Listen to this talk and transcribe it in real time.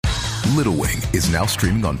Little Wing is now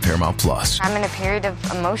streaming on Paramount Plus. I'm in a period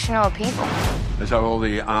of emotional upheaval. Is that all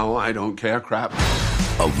the I don't care crap?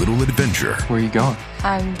 A little adventure. Where are you going?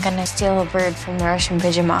 I'm gonna steal a bird from the Russian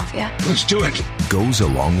pigeon mafia. Let's do it. Goes a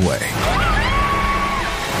long way.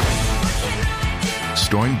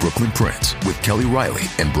 Starring Brooklyn Prince with Kelly Riley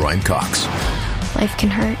and Brian Cox. Life can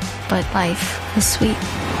hurt, but life is sweet.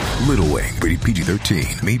 Little Wing, rated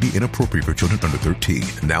PG-13, may be inappropriate for children under 13.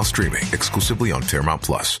 Now streaming exclusively on Paramount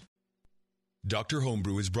Plus. Dr.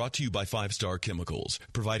 Homebrew is brought to you by 5 Star Chemicals,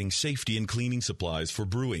 providing safety and cleaning supplies for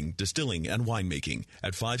brewing, distilling, and winemaking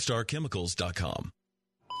at 5starchemicals.com.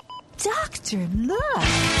 Doctor, look!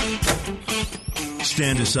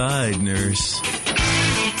 Stand aside, nurse.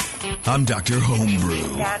 I'm Dr. Homebrew.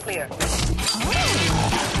 Stand clear.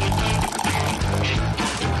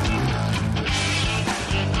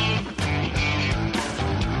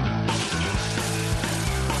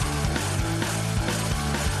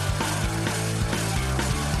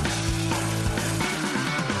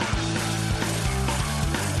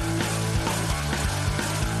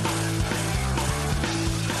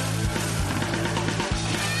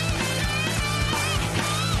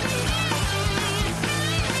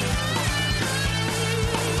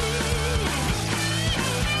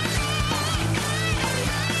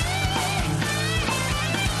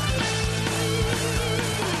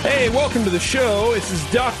 Hey, welcome to the show. This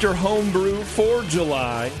is Dr. Homebrew for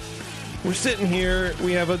July. We're sitting here.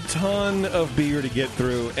 We have a ton of beer to get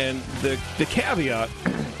through, and the caveat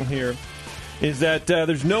here is that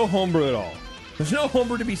there's no homebrew at all. There's no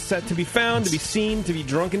homebrew to be found, to be seen, to be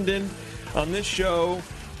drunken in on this show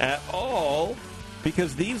at all,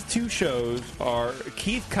 because these two shows are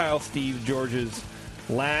Keith, Kyle, Steve, George's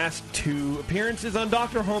last 2 appearances on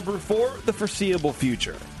Dr. Homebrew for the foreseeable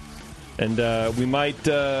future. And we might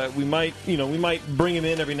bring him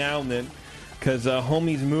in every now and then because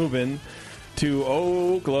homie's moving to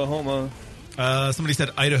Oklahoma. Somebody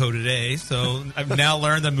said Idaho today, so I've now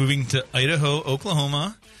learned I'm moving to Idaho,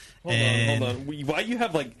 Oklahoma. Hold on. Why you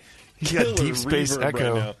have like killer deep space reverb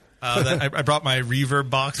echo? Right now? I brought my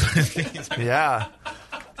reverb box with me. Yeah.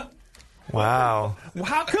 Wow. Well,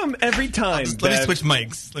 how come every time? Let me switch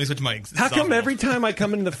mics. How come every time I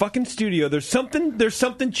come into the fucking studio, there's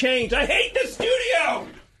something changed? I hate the studio.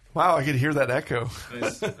 Wow, I could hear that echo.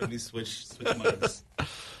 Let me switch mics.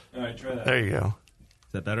 All right, try that. There you go.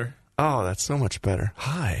 Is that better? Oh, that's so much better.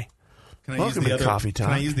 Hi. Can I Welcome use to Coffee Talk.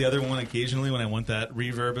 Can I use the other one occasionally when I want that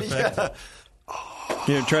reverb effect? Yeah.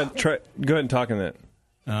 Yeah, try. Go ahead and talk in that.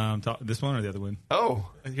 This one or the other one? Oh,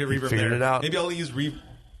 I hear reverb figured there. it out. Maybe I'll use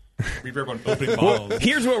reverb on opening Well, bottles.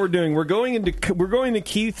 here's what we're doing. We're going to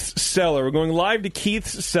Keith's cellar. We're going live to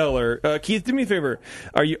Keith's cellar. Keith, do me a favor.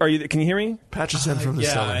 Are you? Can you hear me? Patch us in from the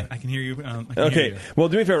cellar. I can hear you. Okay. Well,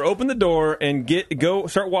 do me a favor. Open the door and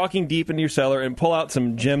start walking deep into your cellar and pull out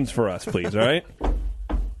some gems for us, please. All right.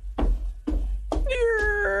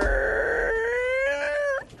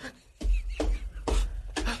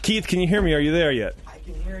 Keith, can you hear me? Are you there yet? I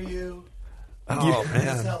can hear you. Oh,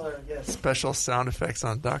 man. Cellar, yes. Special sound effects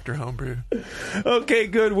on Dr. Homebrew. Okay,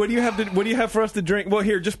 good. What do you have for us to drink? Well,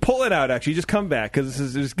 here, just pull it out. Actually, just come back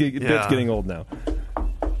because it's getting old now.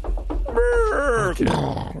 Okay.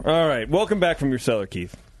 All right, welcome back from your cellar,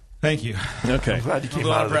 Keith. Thank you. Okay, I'm glad you came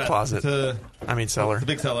out of the closet. Cellar. Cellar. The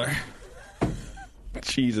big cellar.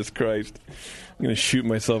 Jesus Christ, I'm gonna shoot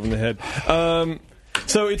myself in the head.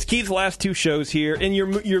 So it's Keith's last 2 shows here, and you're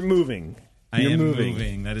moving. I am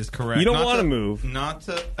moving. That is correct. You don't want to move. Not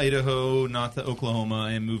to Idaho, not to Oklahoma.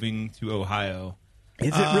 I am moving to Ohio.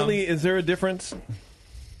 Is it really? Is there a difference?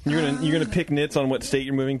 You're gonna pick nits on what state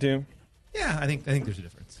you're moving to? Yeah, I think there's a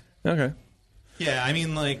difference. Okay. Yeah, I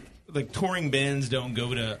mean like touring bands don't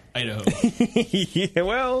go to Idaho. Yeah,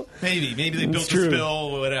 well, maybe they built a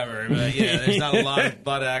spill or whatever. But yeah, there's not a lot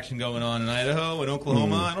of action going on in Idaho and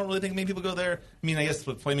Oklahoma. I don't really think many people go there. I mean, I guess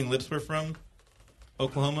what Flaming Lips were from.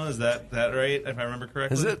 Oklahoma, is that right? If I remember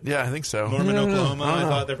correctly, is it? Yeah, I think so. Norman, Oklahoma. I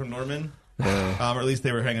thought they're from Norman, or at least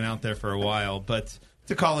they were hanging out there for a while. But it's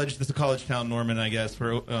a college town, Norman, I guess.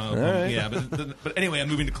 For right. Yeah, but anyway, I'm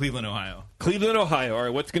moving to Cleveland, Ohio. Cleveland, Ohio. All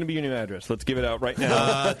right, what's going to be your new address? Let's give it out right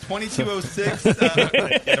now. 2206.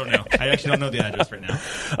 I don't know. I actually don't know the address right now.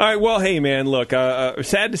 All right. Well, hey, man. Look,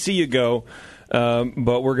 sad to see you go.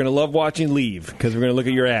 But we're going to love watching Leave because we're going to look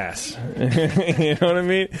at your ass. You know what I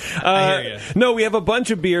mean? I hear you. No, we have a bunch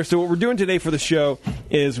of beer. So what we're doing today for the show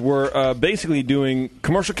is we're basically doing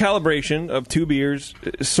commercial calibration of 2 beers,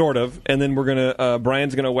 sort of. And then we're going to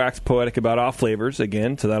Brian's going to wax poetic about off flavors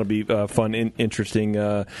again. So that'll be fun, interesting,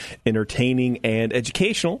 entertaining, and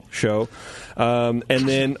educational show. And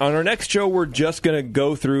then on our next show, we're just going to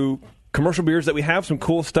go through commercial beers that we have, some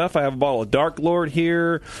cool stuff. I have a bottle of Dark Lord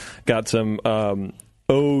here. Got some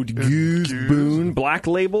Ode Goose Boon Black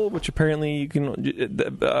Label, which apparently you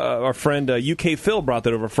can. Our friend UK Phil brought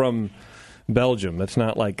that over from Belgium. That's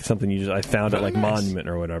not like something I found at like Monument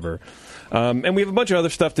or whatever. And we have a bunch of other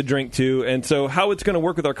stuff to drink too. And so how it's going to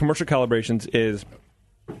work with our commercial calibrations is.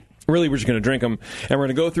 Really, we're just going to drink them, and we're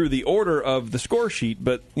going to go through the order of the score sheet,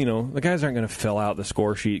 but, the guys aren't going to fill out the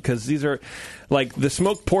score sheet, because these are, like, the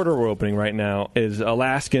smoked porter we're opening right now is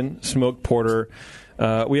Alaskan smoked porter.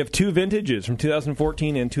 We have 2 vintages from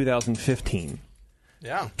 2014 and 2015.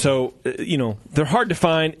 Yeah. So, they're hard to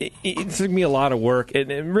find. It's going to be a lot of work.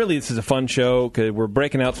 And really, this is a fun show because we're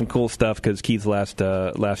breaking out some cool stuff because Keith's last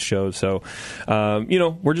show. So,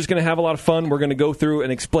 we're just going to have a lot of fun. We're going to go through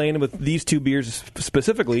and explain with these 2 beers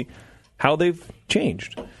specifically how they've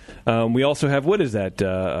changed. We also have, what is that,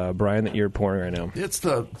 Brian, that you're pouring right now? It's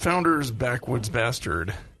the Founder's Backwoods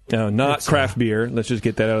Bastard. No, not craft beer. Let's just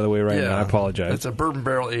get that out of the way right now. I apologize. It's a bourbon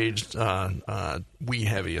barrel aged wee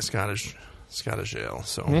heavy, a Scottish ale.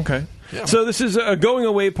 So okay, yeah. So this is a going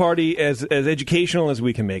away party as educational as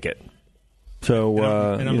we can make it. So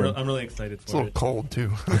I'm really excited for it. It's a little cold too.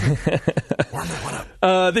 Warm that one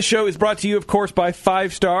up. This show is brought to you, of course, by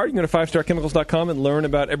 5 Star. You can go to 5starchemicals.com and learn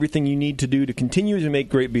about everything you need to do to continue to make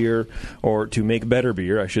great beer, or to make better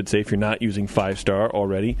beer, I should say, if you're not using 5 Star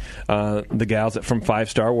already. The gals from 5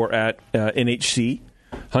 Star were at NHC.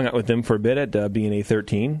 Hung out with them for a bit at BNA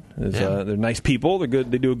 13. They're nice people. They're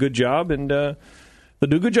good. They do a good job, and they'll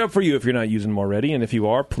do a good job for you if you're not using them already. And if you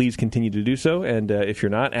are, please continue to do so. And if you're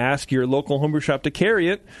not, ask your local homebrew shop to carry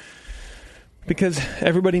it, because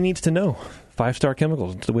everybody needs to know 5 Star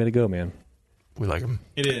Chemicals. It's the way to go, man. We like them.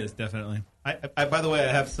 It is, definitely. I by the way,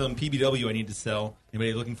 I have some PBW I need to sell.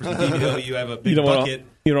 Anybody looking for some PBW? I have a big bucket.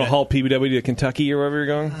 You don't haul PBW to Kentucky or wherever you're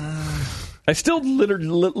going? I still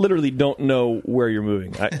literally don't know where you're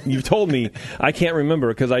moving. You've told me. I can't remember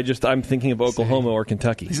because I'm thinking of Oklahoma or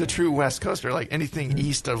Kentucky. He's a true West Coaster. Like anything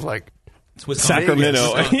east of like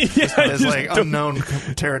Sacramento is like unknown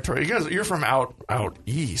territory. You're from out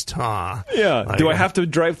east, huh? Yeah. Like, do I have to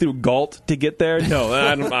drive through Galt to get there? No, I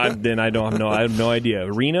have no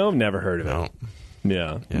idea. Reno, never heard of it.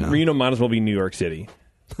 Yeah. Reno might as well be New York City.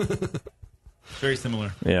 Very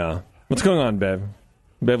similar. Yeah. What's going on, Bev?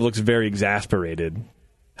 Bev looks very exasperated.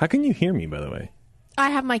 How can you hear me, by the way?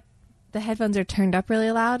 I have the headphones are turned up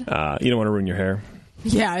really loud. You don't want to ruin your hair?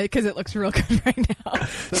 Yeah, because it looks real good right now.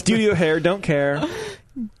 Studio hair, don't care.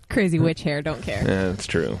 Crazy witch hair, don't care. Yeah, that's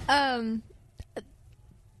true.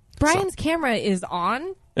 Brian's camera is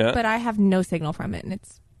on, but I have no signal from it, and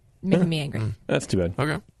it's making me angry. That's too bad.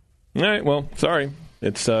 Okay. All right, well, sorry.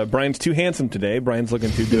 It's Brian's too handsome today. Brian's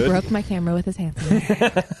looking too good. He broke my camera with his handsome.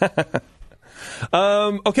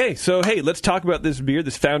 Okay, so hey, let's talk about this beer,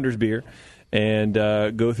 this Founder's beer, and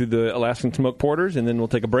go through the Alaskan Smoked Porters, and then we'll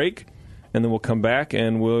take a break, and then we'll come back,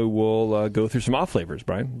 and we'll go through some off flavors.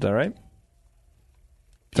 Brian, is that all right?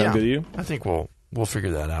 Sound good to you? I think we'll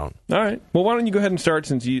figure that out. All right. Well, why don't you go ahead and start,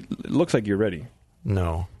 since it looks like you're ready.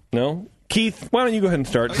 No? Keith, why don't you go ahead and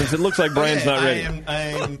start, since it looks like Brian's not ready. I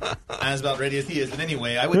am as about ready as he is. But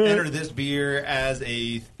anyway, I would enter this beer as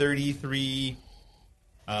a 33...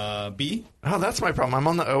 B. Oh, that's my problem. I'm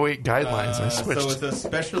on the 08 guidelines. I switched. So it's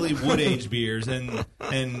especially wood-aged beers, and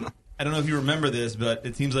I don't know if you remember this, but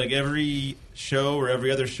it seems like every show or every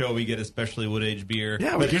other show we get especially wood-aged beer.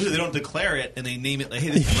 Yeah, but usually they don't declare it, and they name it like,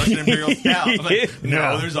 hey, this is Russian Imperial Stout. I'm like,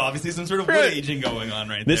 no, there's obviously some sort of wood-aging going on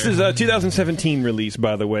right there. This is a 2017 release,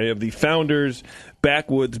 by the way, of the Founder's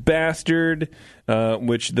Backwoods Bastard,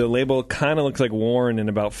 which the label kind of looks like worn in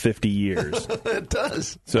about 50 years. It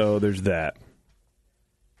does. So there's that.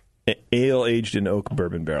 Ale aged in oak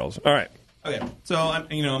bourbon barrels. All right. Okay, so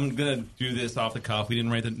I'm gonna do this off the cuff. We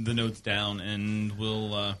didn't write the notes down, and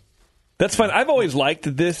we'll. That's fine. I've always liked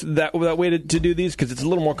that way to do these because it's a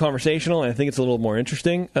little more conversational, and I think it's a little more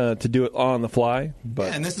interesting to do it on the fly. But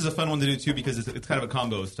yeah, and this is a fun one to do too because it's kind of a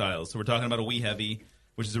combo style. So we're talking about a wee heavy,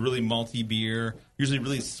 which is a really malty beer, usually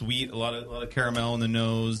really sweet, a lot of caramel in the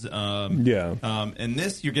nose. And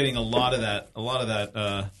this you're getting a lot of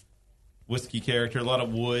that. Whiskey character, a lot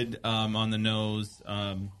of wood on the nose,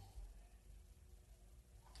 a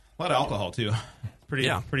lot of alcohol too.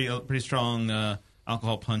 Pretty strong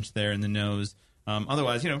alcohol punch there in the nose.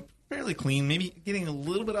 Otherwise, fairly clean. Maybe getting a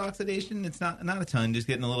little bit of oxidation. It's not a ton. Just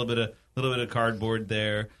getting a little bit of cardboard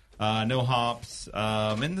there. No hops,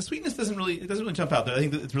 and the sweetness doesn't really jump out there. I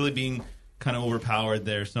think that it's really being kind of overpowered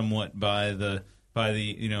there somewhat by the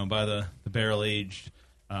barrel aged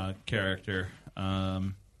character.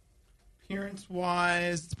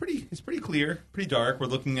 Appearance-wise, it's pretty clear, pretty dark. We're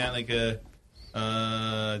looking at like a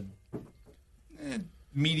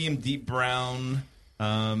medium deep brown,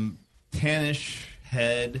 tannish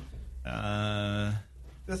head.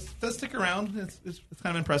 Does stick around. It's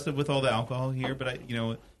kind of impressive with all the alcohol here, but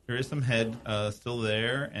there is some head still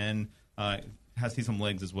there, and has some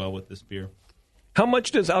legs as well with this beer. How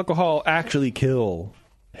much does alcohol actually kill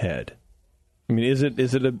head? I mean, is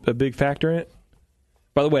it a big factor in it?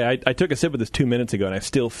 By the way, I took a sip of this 2 minutes ago, and I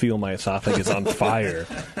still feel my esophagus on fire.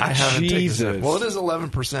 I haven't taken a sip. Well, it is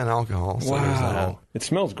 11% alcohol. So wow. It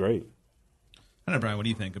smells great. I don't know, Brian, what do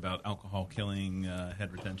you think about alcohol killing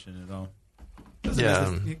head retention at all?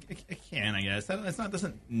 It can, I guess. It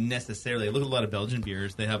doesn't necessarily. I look at a lot of Belgian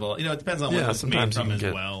beers. They have it depends on what it's made from as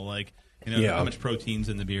well. Like, how much protein's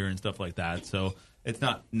in the beer and stuff like that. So it's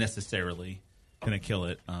not necessarily going to kill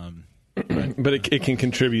it. But it can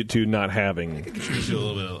contribute to not having. It can contribute to a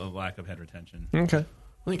little bit of lack of head retention. Okay.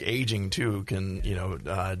 I think aging too can,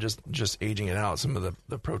 just aging it out. Some of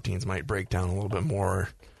the proteins might break down a little bit more,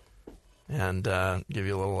 and give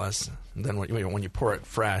you a little less than when you pour it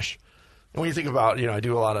fresh. And when you think about, I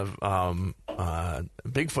do a lot of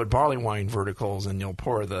Bigfoot barley wine verticals, and you'll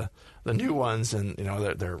pour the new ones, and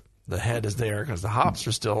the head is there because the hops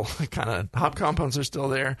are still hop compounds are still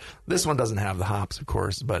there. This one doesn't have the hops, of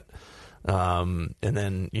course, but and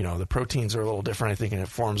then the proteins are a little different, I think, and it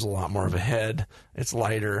forms a lot more of a head. It's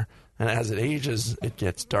lighter, and as it ages, it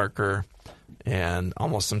gets darker and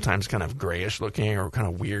almost sometimes kind of grayish looking or kind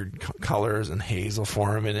of weird colors, and haze will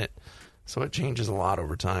form in it. So it changes a lot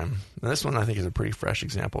over time. And this one, I think, is a pretty fresh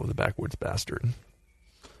example of the Backwoods Bastard.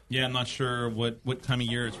 Yeah, I'm not sure what time of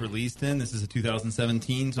year it's released in. This is a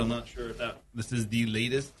 2017, so I'm not sure if this is the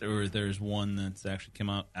latest or if there's one that's actually come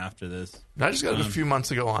out after this. I just got it a few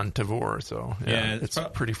months ago on Tavour, so it's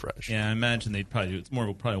pretty fresh. Yeah, I imagine they'd probably do it's more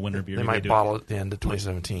of probably a winter beer. They might bottle it at the end of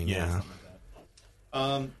 2017. Yeah.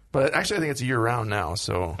 But actually, I think it's year-round now.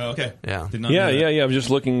 So okay, yeah. I was just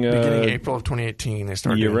looking. Beginning April of 2018, they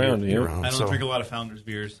started year-round. I don't drink a lot of Founders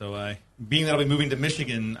beers, so being that I'll be moving to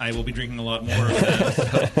Michigan, I will be drinking a lot more of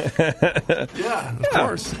that. Yeah, of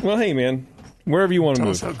course. Well, hey, man, wherever you want to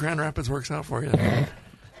move. Tell us how Grand Rapids works out for you.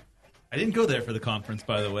 I didn't go there for the conference,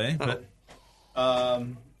 by the way. But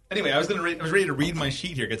anyway, I was ready to read my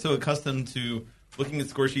sheet here. I get so accustomed to looking at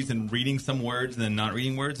score sheets and reading some words and then not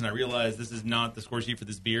reading words, and I realized this is not the score sheet for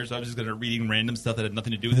this beer, so I was just going to reading random stuff that had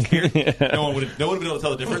nothing to do with this beer. No one would have been able to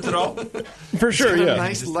tell the difference at all. For sure, a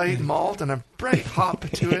nice light malt and a bright hop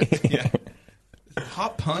to it. Yeah.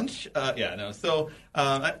 Hop punch? So,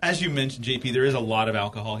 as you mentioned, JP, there is a lot of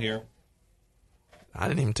alcohol here. I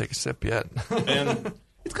didn't even take a sip yet. And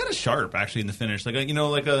it's kind of sharp, actually, in the finish. Like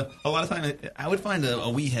a lot of time, I would find a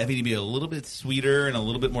wee heavy to be a little bit sweeter and a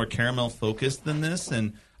little bit more caramel focused than this,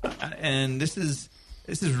 and this is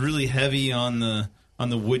really heavy on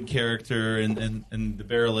the wood character and the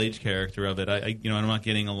barrel aged character of it. I'm not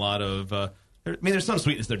getting a lot of. There's some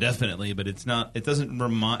sweetness there definitely, but it's not. It doesn't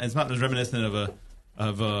it's not as reminiscent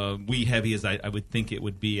of a wee heavy as I would think it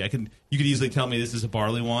would be. You could easily tell me this is a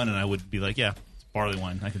barley one, and I would be like, yeah. Barley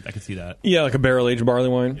wine, I could see that. Yeah, like a barrel aged barley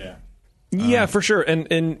wine. Yeah, yeah, for sure.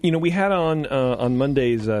 And we had on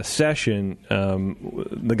Monday's session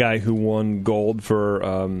the guy who won gold for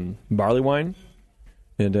barley wine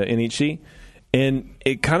at NHC, and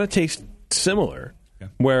it kind of tastes similar,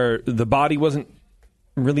 where the body wasn't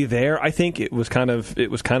really there. I think it was kind of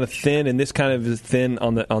thin, and this kind of is thin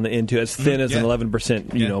on the end too, as thin as an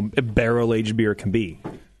 11% barrel aged beer can be.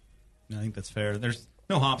 I think that's fair. There's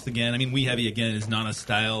no hops again. I mean, Wee Heavy again is not a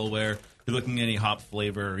style where you're looking at any hop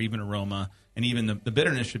flavor or even aroma, and even the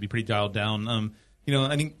bitterness should be pretty dialed down.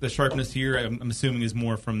 I think the sharpness here, I'm assuming, is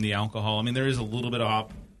more from the alcohol. I mean, there is a little bit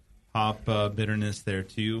of hop bitterness there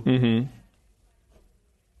too. Mm-hmm.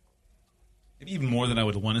 Maybe even more than I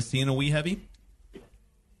would want to see in a Wee Heavy.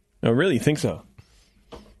 Oh, really? You think so?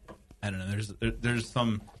 I don't know. There's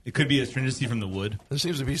some. It could be astringency from the wood. There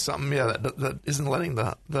seems to be something, that isn't letting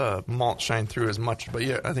the malt shine through as much. But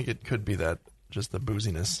I think it could be that just the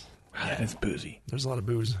booziness. Yeah, it's boozy. There's a lot of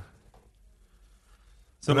booze.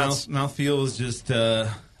 So mouthfeel is just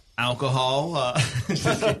alcohol.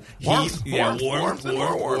 Warmth.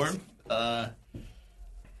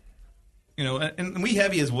 And Wee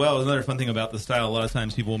Heavy as well is another fun thing about the style. A lot of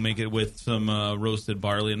times people will make it with some roasted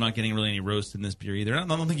barley. I'm not getting really any roast in this beer either. I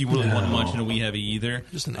don't think you really want much in a Wee Heavy either.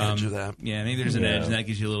 Just an edge of that. Yeah, maybe there's an edge, and that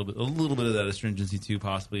gives you a little bit of that astringency too,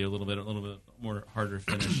 possibly a little bit more harder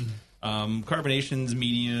finish. Carbonation's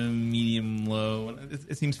medium low.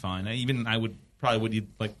 It seems fine. I would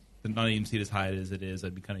like to not even see it as high as it is.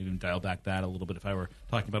 I'd be kind of even dial back that a little bit if I were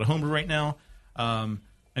talking about a homebrew right now.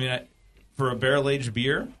 For a barrel aged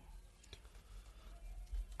beer,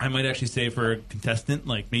 I might actually say for a contestant,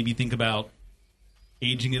 like maybe think about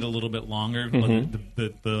aging it a little bit longer,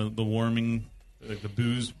 the warming, like the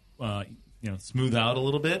booze, smooth out a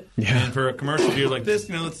little bit. Yeah. And for a commercial beer like this,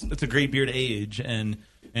 it's a great beer to age and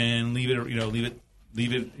leave it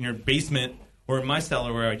in your basement or in my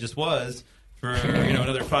cellar where I just was for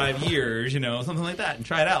another 5 years, something like that, and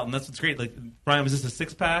try it out. And that's what's great. Like, Brian, was this a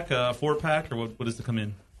 6-pack, 4-pack, or what does it come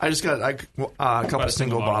in? I just got a couple of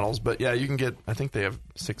single bottles, but yeah, you can get. I think they have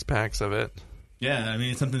 6-packs of it. Yeah, I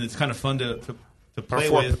mean, it's something that's kind of fun to play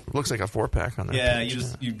with. Looks like a 4-pack on there. Yeah,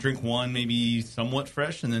 you drink one maybe somewhat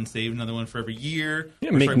fresh, and then save another one for every year. Yeah,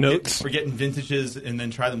 make notes. We're getting vintages, and then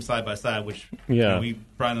try them side by side. Which Brian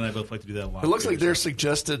and I both like to do that a lot. It looks like their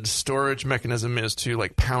suggested storage mechanism is to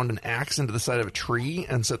pound an axe into the side of a tree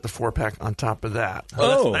and set the 4-pack on top of that.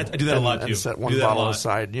 I do that a lot too. And set one bottle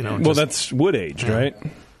aside. Well, that's wood aged, right?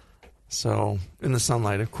 So in the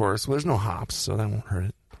sunlight, of course. Well, there's no hops, so that won't hurt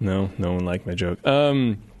it. No one liked my joke.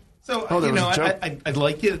 I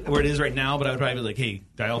like it where it is right now, but I would probably be like, hey,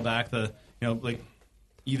 dial back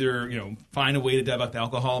either find a way to dial back the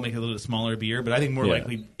alcohol, make it a little bit smaller beer. But I think more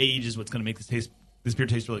likely age is what's going to make this beer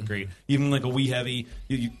taste really great. Even like a wee heavy,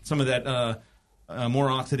 some of that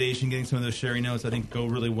more oxidation, getting some of those sherry notes, I think go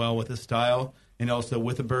really well with this style, and also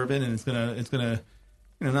with a bourbon, and it's gonna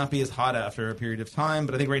not be as hot after a period of time.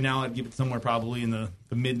 But I think right now I'd give it somewhere probably in the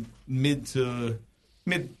mid to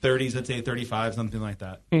mid 30s, I'd say 35, something like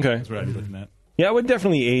that. Okay. That's what I'd be looking at. Yeah, I would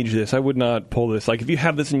definitely age this. I would not pull this. Like, if you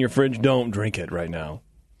have this in your fridge, don't drink it right now.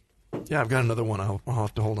 Yeah, I've got another one I'll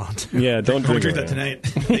have to hold on to. Yeah, don't drink that tonight.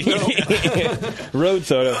 Road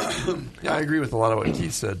soda. Yeah, I agree with a lot of what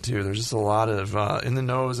Keith said, too. There's just a lot of, in the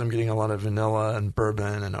nose, I'm getting a lot of vanilla and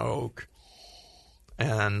bourbon and oak.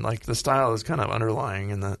 And the style is kind of underlying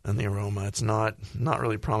in the aroma. It's not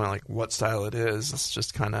really prominent what style it is. It's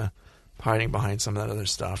just kind of hiding behind some of that other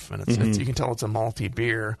stuff. And it's you can tell it's a malty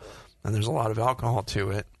beer, and there's a lot of alcohol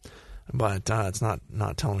to it. But it's not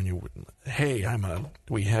telling you, hey, I'm a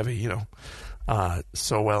wee heavy,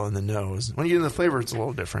 so well in the nose. When you get in the flavor, it's a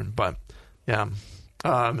little different. But yeah,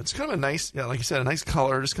 it's kind of a nice, like you said, a nice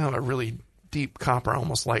color. Just kind of a really deep copper,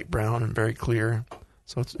 almost light brown, and very clear.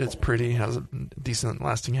 So it's pretty, has a decent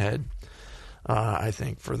lasting head. I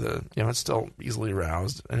think for the, it's still easily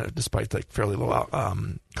aroused, despite fairly low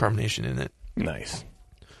carbonation in it. Nice.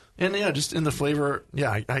 And yeah, just in the flavor,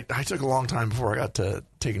 I took a long time before I got to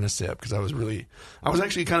taking a sip, because I was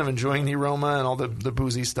actually kind of enjoying the aroma and all the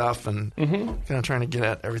boozy stuff, and kind of trying to get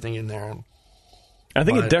at everything in there. I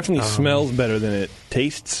think it definitely smells better than it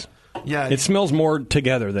tastes. Yeah, it smells more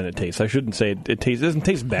together than it tastes. I shouldn't say it doesn't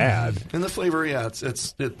taste bad. In the flavor,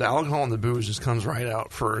 the alcohol and the booze just comes right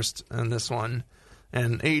out first in this one,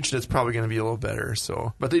 and aged it's probably going to be a little better.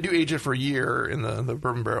 So, but they do age it for a year in the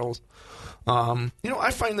bourbon barrels.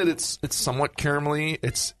 I find that it's somewhat caramelly.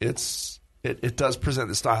 It does present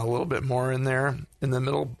the style a little bit more in there in the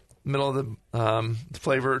middle of the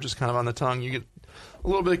flavor, just kind of on the tongue. You get a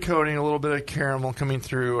little bit of coating, a little bit of caramel coming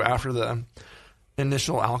through after the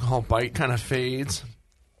initial alcohol bite kind of fades.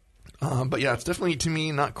 But yeah, it's definitely, to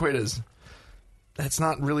me, not quite as... It's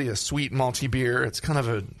not really a sweet malty beer. It's kind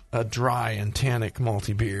of a dry and tannic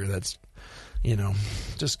malty beer that's,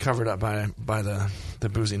 just covered up by the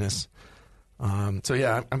booziness. So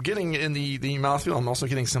yeah, I'm getting in the mouthfeel. I'm also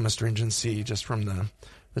getting some astringency just from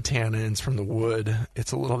the tannins, from the wood.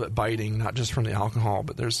 It's a little bit biting, not just from the alcohol,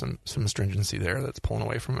 but there's some astringency there that's pulling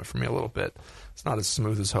away from it for me a little bit. It's not as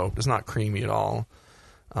smooth as hoped. It's not creamy at all.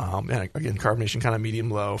 And again, carbonation kind of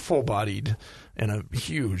medium-low, full-bodied, and a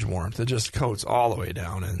huge warmth. It just coats all the way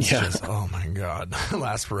down, and it's just, oh my God, it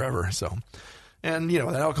lasts forever. So, and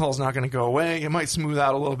that alcohol is not going to go away. It might smooth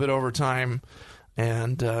out a little bit over time,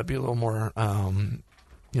 and be a little more,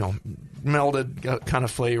 melded kind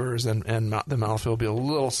of flavors, and the mouthfeel will be a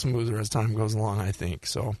little smoother as time goes along, I think.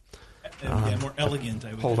 So, more elegant.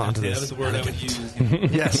 I would hold on to this. That was the word I would use.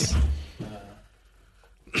 Yes.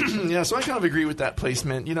 Yeah, so I kind of agree with that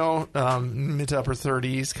placement. Mid to upper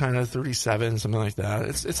 30s, kind of 37, something like that.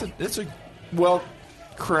 It's a well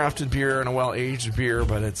crafted beer and a well aged beer,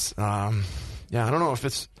 but it's I don't know if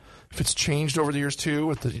it's changed over the years too.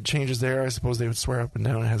 With the changes there, I suppose they would swear up and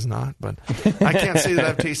down it has not. But I can't say that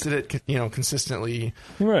I've tasted it, consistently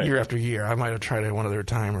year after year. I might have tried it one other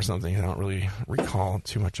time or something. I don't really recall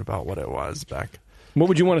too much about what it was back. What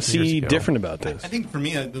would you want to see different about this? I think for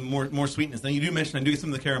me, the more sweetness. Now, you do mention I do get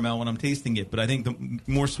some of the caramel when I'm tasting it, but I think the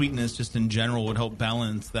more sweetness just in general would help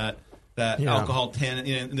balance that alcohol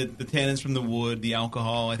tannin, the tannins from the wood, the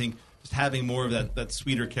alcohol. I think just having more of that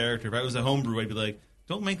sweeter character. If I was a homebrew, I'd be like,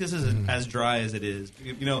 don't make this as dry as it is.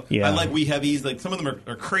 I like wee heavies. Like some of them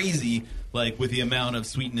are crazy, like with the amount of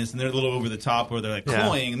sweetness, and they're a little over the top, or they're like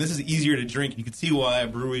cloying. And this is easier to drink. You can see why a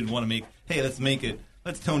brewery would want to make. Hey,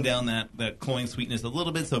 let's tone down that cloying sweetness a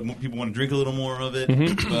little bit, so people want to drink a little more of it. But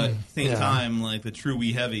at the same time, like the true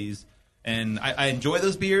wee heavies, and I enjoy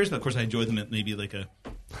those beers, but of course I enjoy them at maybe like a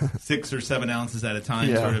 6 or 7 ounces at a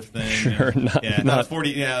time sort of thing. Sure, not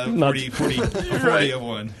 40 of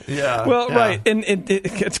one. Yeah. Well, right, and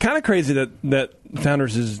it's kind of crazy that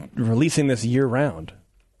Founders is releasing this year round.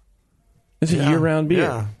 It's a year round beer.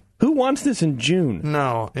 Yeah. Who wants this in June?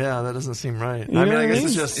 No, that doesn't seem right. I guess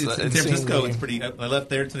it's just in San Francisco. It's pretty. I left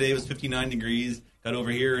there today. It was 59 degrees. Got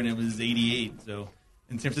over here and it was 88. So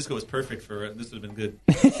in San Francisco, it was perfect for it. This would have been good.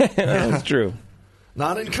 That's true.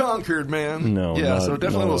 Not in Concord, man. No. So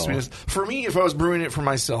definitely a little sweetness. For me, if I was brewing it for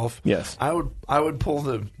myself, yes, I would pull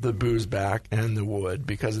the booze back and the wood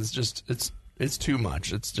because it's too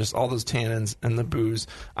much. It's just all those tannins and the booze.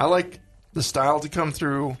 I like the style to come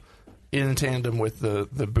through in tandem with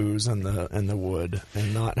the booze and the wood,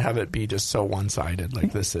 and not have it be just so one-sided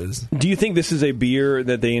like this is. Do you think this is a beer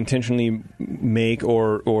that they intentionally make,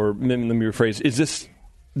 or let me rephrase, is this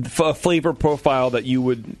a flavor profile that you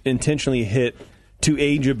would intentionally hit to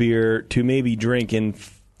age a beer to maybe drink in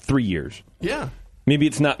 3 years? Yeah. Maybe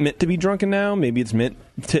it's not meant to be drunken now. Maybe it's meant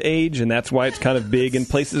to age, and that's why it's kind of big in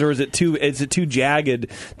places. Or is it too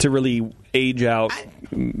jagged to really age out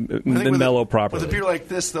and mellow properly? With a beer like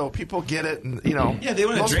this, though, people get it, and they want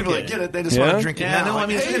to drink people that get it. They just want to drink it now. No, I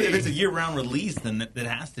mean, if it's a year-round release, then that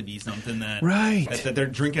has to be something that that they're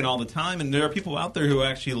drinking all the time. And there are people out there who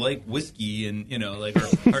actually like whiskey, and who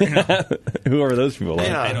are those people?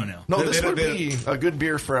 Like? I don't know. No, this would be a good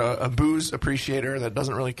beer for a booze appreciator that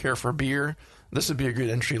doesn't really care for beer. This would be a good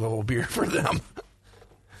entry-level beer for them.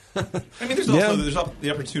 I mean, there's also the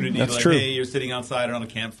opportunity. That's like, true. Hey, you're sitting outside around a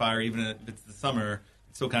campfire, even if it's the summer.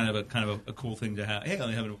 It's still kind of a cool thing to have. Hey,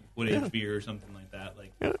 I'm having a wood-aged beer or something like that.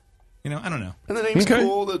 Like, I don't know. And the name's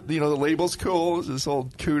cool. The label's cool. There's this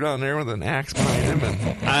old coot on there with an axe behind him.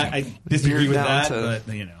 And I disagree with that, but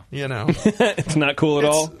it's not cool at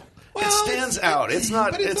all. Well, it stands out. It's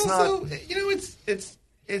not. But it's also, not.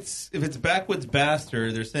 It's if it's backwoods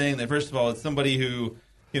bastard, they're saying that first of all, it's somebody who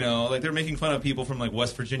like they're making fun of people from like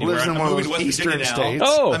West Virginia. Lives in one of those eastern states.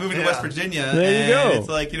 Oh, I'm moving to West Virginia. There you go. It's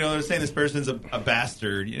like they're saying this person's a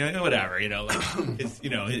bastard. Whatever. Like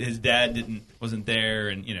his dad wasn't there,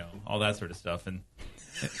 and all that sort of stuff, and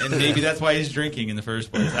maybe that's why he's drinking in the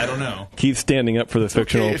first place. I don't know. Keep standing up for the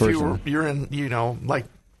fictional person. You're in like.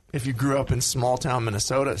 If you grew up in small town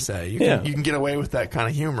Minnesota, say, you can get away with that kind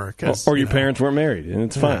of humor. Or your parents weren't married, and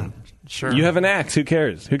it's fine. Sure. You have an axe. Who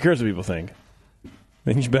cares? Who cares what people think?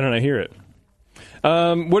 Then you better not hear it.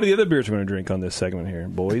 What are the other beers we're going to drink on this segment here,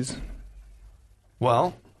 boys?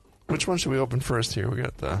 Well, which one should we open first here? We've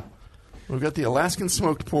got the Alaskan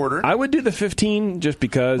Smoked Porter. I would do the 15 just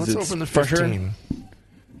because Let's it's open the fresher. 15.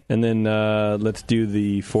 And then let's do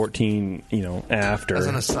the 14, after. As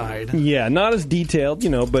an aside. Yeah, not as detailed,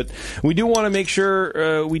 but we do want to make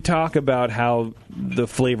sure we talk about how the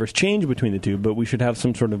flavors change between the two, but we should have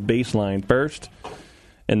some sort of baseline first,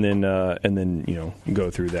 and then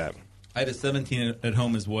go through that. I have a 17 at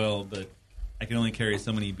home as well, but I can only carry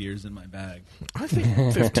so many beers in my bag. I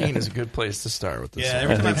think 15 is a good place to start with this. Yeah,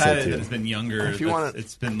 every time I've had it, it's been younger.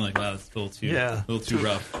 It's been like, wow, it's a little too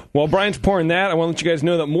rough. While Brian's pouring that, I want to let you guys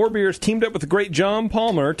know that More Beers teamed up with the great John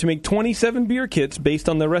Palmer to make 27 beer kits based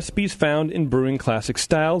on the recipes found in Brewing Classic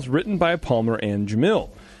Styles, written by Palmer and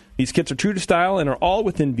Jamil. These kits are true to style and are all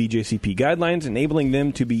within BJCP guidelines, enabling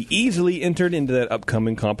them to be easily entered into that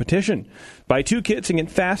upcoming competition. Buy 2 kits and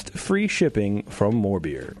get fast, free shipping from More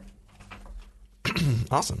Beer.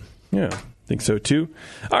 Awesome. Yeah, I think so too.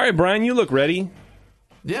 All right, Brian, you look ready.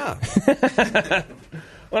 Yeah. Why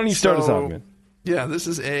don't you start us off, man? Yeah, this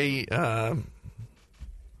is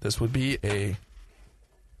this would be a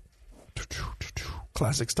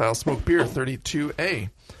classic style smoked beer, 32A.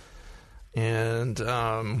 And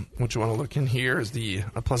what you want to look in here is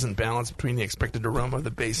a pleasant balance between the expected aroma of the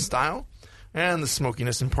base style and the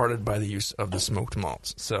smokiness imparted by the use of the smoked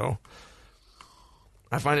malts. So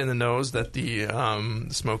I find in the nose that the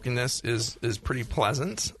smokiness is pretty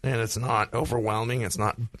pleasant, and it's not overwhelming. It's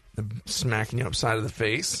not smacking you upside of the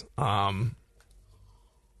face. You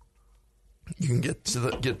can get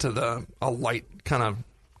to a light kind of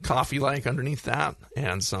coffee-like underneath that,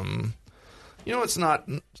 and some. It's not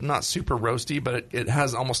super roasty, but it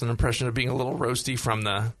has almost an impression of being a little roasty from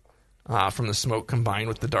the smoke combined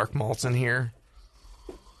with the dark malts in here.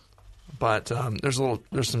 But there's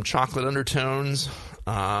some chocolate undertones.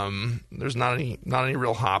 There's not any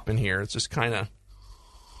real hop in here. It's just kind of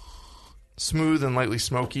smooth and lightly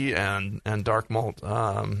smoky and dark malt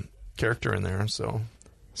character in there. So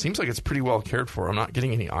seems like it's pretty well cared for. I'm not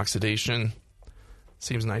getting any oxidation.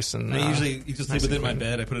 Seems nice and. I usually used to sleep with it in my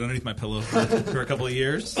bed. I put it underneath my pillow for a couple of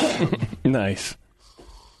years. Nice.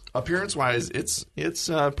 Appearance-wise, it's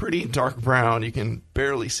pretty dark brown. You can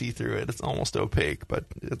barely see through it. It's almost opaque, but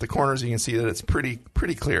at the corners you can see that it's pretty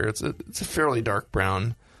clear. It's a fairly dark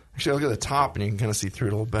brown. Actually, I look at the top and you can kind of see through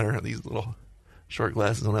it a little better at these little short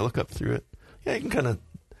glasses when I look up through it. Yeah, you can kind of.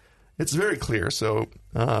 It's very clear. So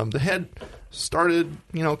the head started,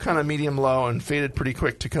 kind of medium low and faded pretty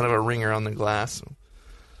quick to kind of a ring around the glass.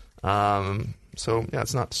 So yeah,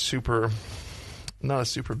 it's not a super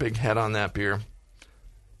big head on that beer.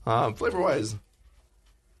 Flavor-wise,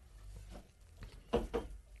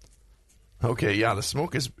 okay, yeah, the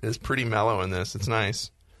smoke is pretty mellow in this. It's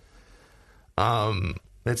nice.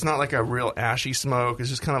 It's not like a real ashy smoke. It's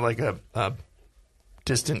just kind of like a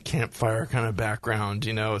distant campfire kind of background.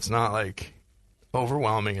 It's not like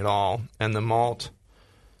overwhelming at all. And the malt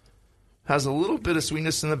has a little bit of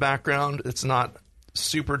sweetness in the background. It's not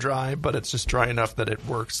super dry, but it's just dry enough that it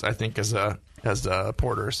works, I think, as a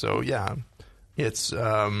porter. So yeah, it's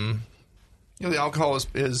the alcohol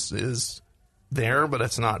is there, but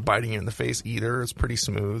it's not biting you in the face either. It's pretty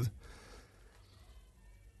smooth.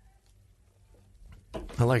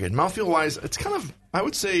 I like it. Mouthfeel wise, it's kind of, I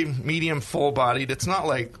would say, medium full bodied. It's not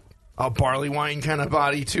like a barley wine kind of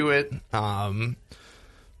body to it, but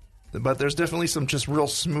there's definitely some just real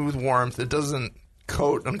smooth warmth. It doesn't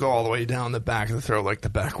coat and go all the way down the back of the throat like the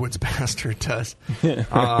backwoods bastard does.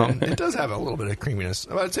 It does have a little bit of creaminess.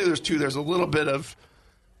 I'd say there's a little bit of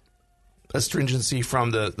astringency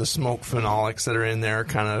from the smoke phenolics that are in there,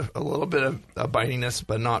 kind of a little bit of bitiness,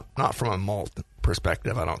 but not from a malt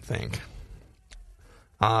perspective, I don't think.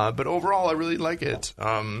 But overall, I really like it.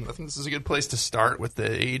 I think this is a good place to start with the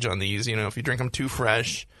age on these. If you drink them too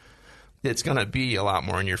fresh, it's going to be a lot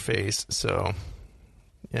more in your face. So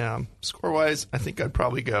yeah, score-wise, I think I'd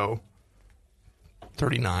probably go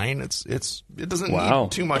 39. It doesn't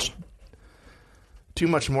need too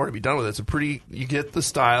much more to be done with it. You get the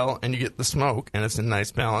style and you get the smoke, and it's a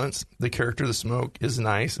nice balance. The character of the smoke is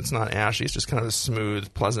nice. It's not ashy. It's just kind of a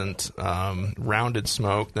smooth, pleasant, rounded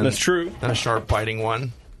smoke. That's true. And a sharp, biting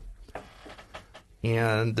one.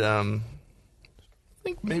 And I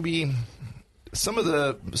think maybe some of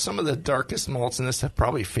the darkest malts in this have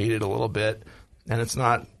probably faded a little bit. And it's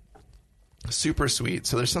not super sweet.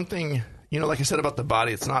 So there's something, like I said about the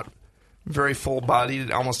body, it's not very full-bodied.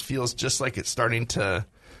 It almost feels just like it's starting to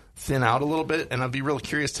thin out a little bit. And I'd be real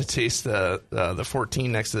curious to taste the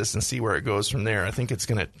 14 next to this and see where it goes from there. I think it's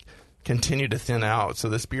going to continue to thin out. So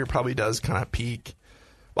this beer probably does kind of peak.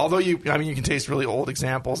 Although you can taste really old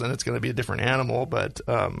examples and it's going to be a different animal. But,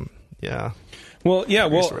 yeah. Well, yeah,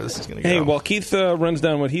 where this is gonna go. Hey, while Keith runs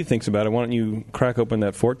down what he thinks about it, why don't you crack open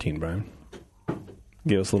that 14, Brian?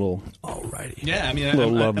 Give us a little. Alrighty. Yeah, I mean, I'm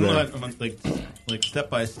like step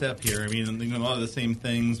by step here. I mean, a lot of the same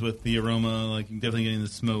things with the aroma, like definitely getting the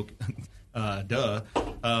smoke. And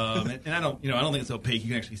I don't think it's opaque. You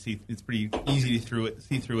can actually see it's pretty easy to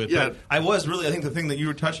see through it. Yeah. But I think the thing that you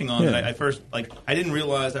were touching on that I first I didn't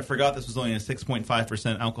realize. I forgot this was only a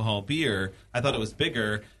 6.5% alcohol beer. I thought it was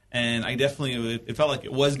bigger. And I definitely, it felt like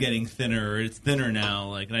it was getting thinner. It's thinner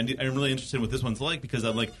now. And I'm really interested in what this one's like because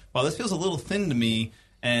I'm like, wow, this feels a little thin to me.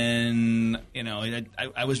 And,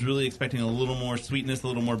 I was really expecting a little more sweetness, a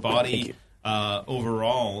little more body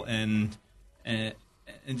overall. And it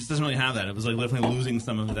just doesn't really have that. It was definitely losing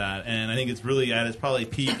some of that. And I think it's really at its probably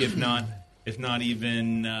peak, if not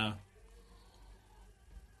even,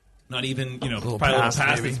 probably a little past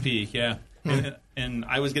its peak. Yeah. And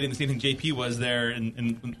I was getting the same thing JP was there,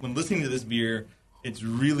 and when listening to this beer, it's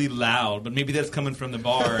really loud, but maybe that's coming from the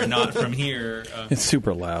bar and not from here. It's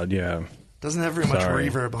super loud, yeah. Doesn't have very much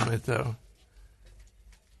reverb on it, though.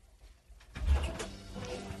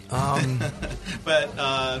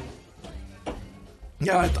 But,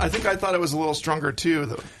 yeah, I think I thought it was a little stronger, too,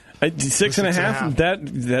 though. 6.5?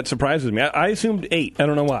 That surprises me. I assumed 8. I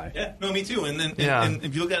don't know why. Yeah, no, me too. And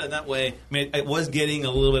if you look at it that way, I mean, it was getting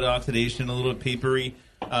a little bit of oxidation, a little bit papery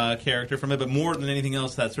character from it, but more than anything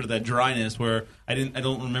else, that sort of that dryness where I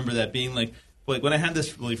don't remember that being like when I had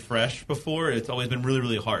this really fresh before. It's always been really,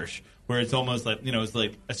 really harsh, where it's almost like it's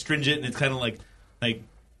like astringent and it's kind of like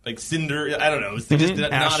cinder. I don't know. It's just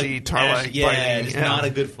ashy, tar-like. It's not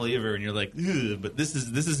a good flavor, and you're like, ugh. But this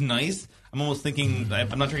is nice. I'm almost thinking. I'm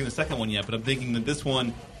not drinking the second one yet, but I'm thinking that this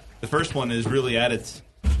one, the first one, is really at its,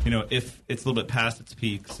 if it's a little bit past its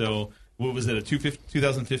peak. So what was it?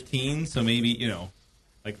 2015. So maybe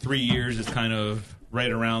like 3 years is kind of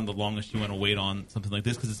right around the longest you want to wait on something like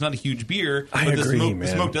this because it's not a huge beer. I But agree, the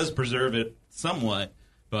smoke does preserve it somewhat,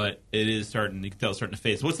 but it is starting. You can tell it's starting to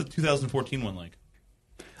fade. So what's the 2014 one like?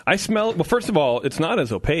 I smell. Well, first of all, it's not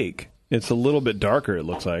as opaque. It's a little bit darker. It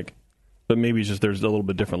looks like, but maybe it's just there's a little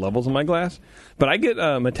bit different levels in my glass. But I get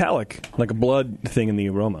metallic, like a blood thing in the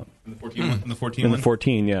aroma. In the 14 one? In the 14 In one? the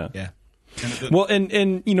 14, yeah. Yeah. Well,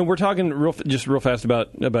 and you know, we're talking real fast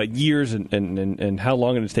about years and how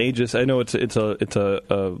long it stages. I know it's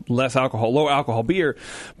a less alcohol, low alcohol beer,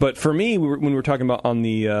 but for me, when we were talking about on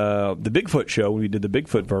the Bigfoot show when we did the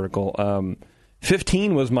Bigfoot vertical,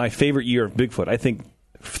 15 was my favorite year of Bigfoot. I think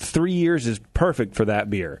 3 years is perfect for that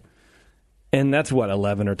beer, and that's what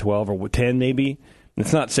 11 or 12 or 10 maybe.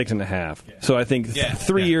 It's not 6.5. Yeah. So I think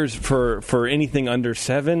 3 years for anything under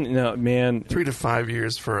 7. No, man. 3 to 5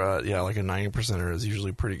 years for like a 90% is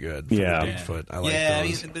usually pretty good. For Bigfoot. I like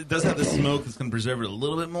those. I mean, it does have the smoke that's going to preserve it a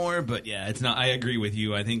little bit more, but it's not. I agree with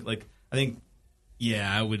you. I think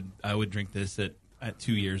I would drink this at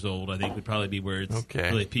 2 years old. I think would probably be where it's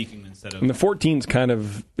really peaking instead of. And the 14's kind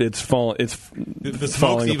of it's falling. It's the smoke's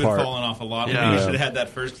falling even apart. falling off a lot. Yeah. Maybe you should have had that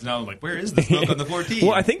first because now I'm like, where is the smoke on the 14?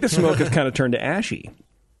 Well, I think the smoke has kind of turned to ashy.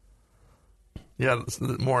 Yeah,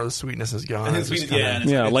 more of the sweetness is gone.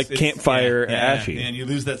 Like campfire ashy. And you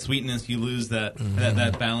lose that sweetness. You lose that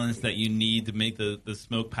that balance that you need to make the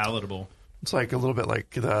smoke palatable. It's like a little bit like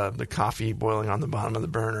the coffee boiling on the bottom of the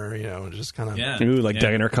burner, just kind of... Ooh, like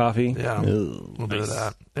diner coffee? Yeah, a little bit of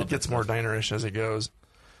that. It gets more dinerish as it goes.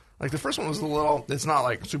 Like the first one was a little... It's not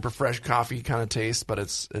like super fresh coffee kind of taste, but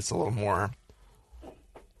it's a little more...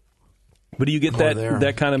 But do you get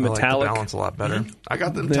that kind of metallic? I like the balance a lot better. Mm-hmm. I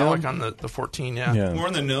got the metallic on the 14, More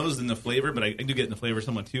on the nose than the flavor, but I do get in the flavor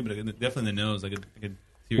somewhat too, but definitely in the nose. I could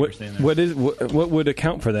see what you're saying there. What would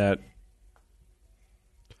account for that?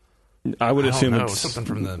 I would assume it's something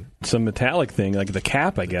from some metallic thing, like the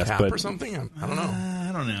cap, I guess. But or something. I don't know. I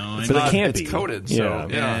don't know. But it can't be. It's coated, so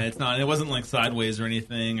it's not. It wasn't like sideways or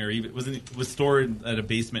anything, or even it was stored at a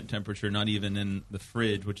basement temperature, not even in the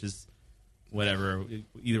fridge, which is whatever.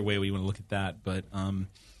 Either way, we want to look at that, but I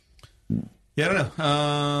don't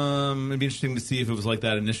know. It'd be interesting to see if it was like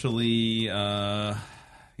that initially.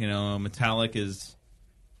 Metallic is.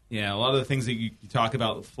 Yeah, a lot of the things that you talk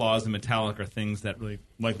about, flaws in metallic, are things that really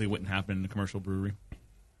likely wouldn't happen in a commercial brewery.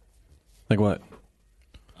 Like what?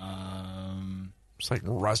 It's like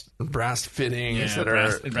brass fittings that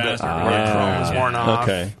brass chrome is worn off.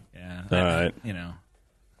 Okay. Yeah. All right.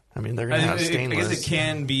 I mean, they're going to have stainless. I guess it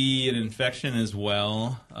can be an infection as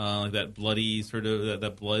well, like that bloody sort of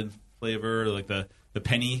that blood flavor, like the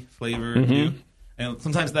penny flavor too. And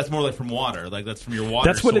sometimes that's more like from water, like that's from your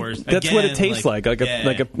water source. That's what it tastes like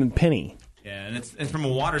a penny. Yeah, and it's from a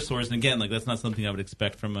water source, and again, like that's not something I would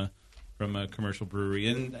expect from a commercial brewery.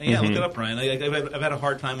 And look it up, Ryan. I've had a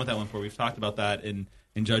hard time with that one before. We've talked about that in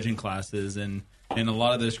judging classes, and a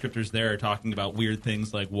lot of the descriptors there are talking about weird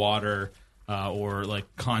things like water or like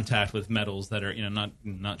contact with metals that are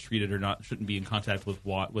not treated or shouldn't be in contact with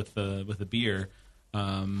the beer.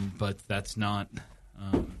 But that's not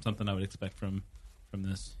something I would expect from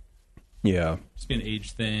this. Yeah. Just be an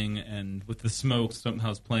age thing, and with the smoke,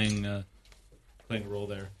 somehow it's playing a role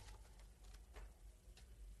there.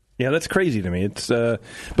 Yeah, that's crazy to me. It's but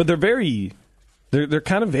they're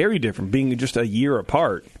kind of very different, being just a year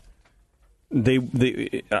apart.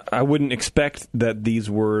 I wouldn't expect that these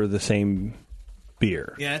were the same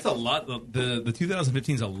beer. Yeah, it's a lot. The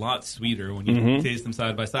 2015 is a lot sweeter when you taste them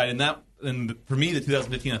side by side, and for me, the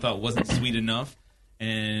 2015 I thought wasn't sweet enough.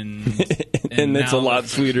 And it's a lot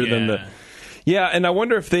sweeter than the. Yeah, and I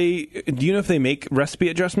wonder if do you know if they make recipe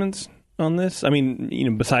adjustments on this? I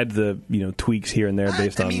mean, besides the tweaks here and there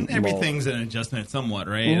based on. I mean, everything's an adjustment somewhat,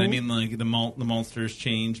 right? Mm-hmm. I mean, like the maltsters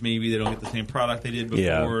change. Maybe they don't get the same product they did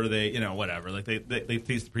before. They, whatever. Like they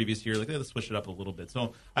taste the previous year. Like they switch it up a little bit.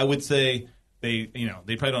 So I would say they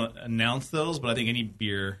probably don't announce those, but I think any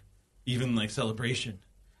beer, even like Celebration.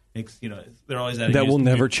 They're always adding that will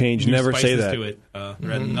never change. Never say that. To it.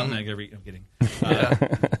 Nutmeg every. I'm kidding.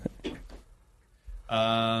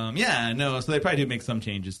 So they probably do make some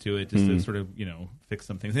changes to it just to sort of fix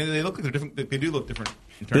some things. They look like they're different. They do look different.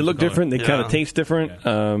 They look different. They kind of taste different.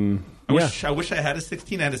 Yeah. I wish I had a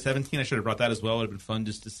 16. I had a 17. I should have brought that as well. It would have been fun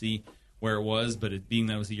just to see where it was. But being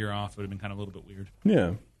that it was a year off, it would have been kind of a little bit weird.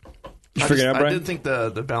 Yeah. I did think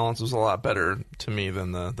the balance was a lot better to me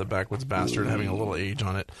than the Backwoods Bastard having a little age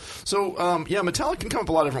on it. So metallic can come up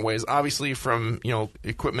a lot of different ways. Obviously from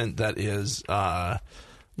equipment that is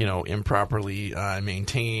improperly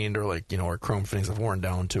maintained, or or chrome fittings have worn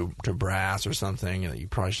down to brass or something that you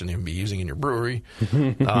probably shouldn't even be using in your brewery.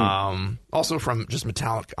 Also from just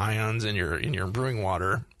metallic ions in your brewing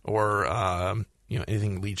water, or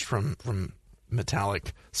anything leached from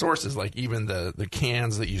metallic sources, like even the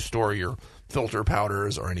cans that you store your filter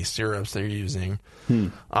powders or any syrups that you're using.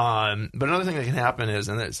 But another thing that can happen is,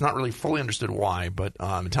 and it's not really fully understood why, but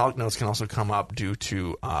metallic notes can also come up due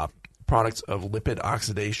to products of lipid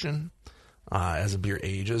oxidation as a beer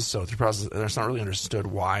ages. So through process, it's not really understood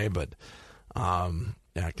why, but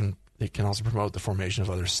it can also promote the formation of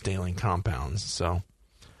other staling compounds. So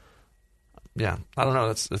yeah, I don't know.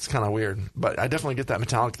 That's kind of weird, but I definitely get that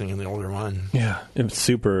metallic thing in the older one. Yeah, it's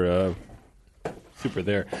super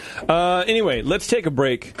there. Anyway, let's take a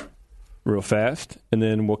break real fast, and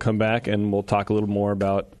then we'll come back and we'll talk a little more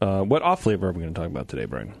about what off flavor are we going to talk about today,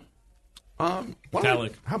 Brian?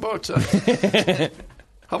 Metallic. How about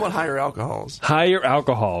higher alcohols? Higher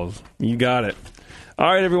alcohols. You got it.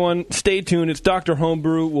 All right, everyone, stay tuned. It's Dr.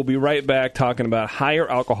 Homebrew. We'll be right back talking about higher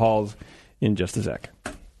alcohols in just a sec.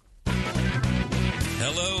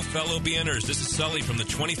 Hello, fellow BNers. This is Sully from the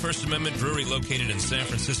 21st Amendment Brewery located in San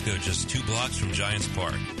Francisco, just 2 blocks from Giants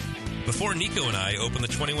Park. Before Nico and I opened the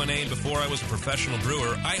 21A and before I was a professional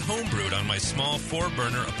brewer, I homebrewed on my small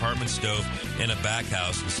 4-burner apartment stove in a back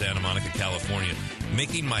house in Santa Monica, California,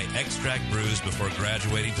 making my extract brews before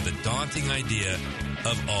graduating to the daunting idea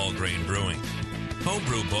of all-grain brewing.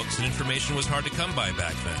 Homebrew books and information was hard to come by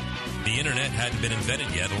back then. The internet hadn't been invented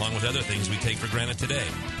yet, along with other things we take for granted today,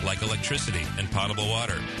 like electricity and potable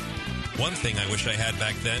water. One thing I wish I had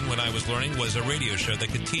back then when I was learning was a radio show that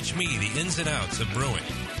could teach me the ins and outs of brewing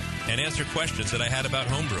and answer questions that I had about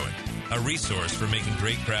homebrewing, a resource for making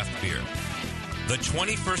great craft beer. The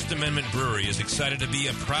 21st Amendment Brewery is excited to be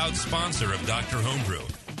a proud sponsor of Dr. Homebrew,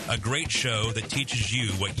 a great show that teaches you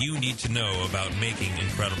what you need to know about making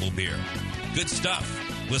incredible beer. Good stuff.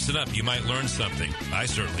 Listen up, you might learn something. I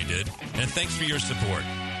certainly did. And thanks for your support.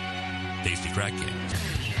 Tasty Crack Games.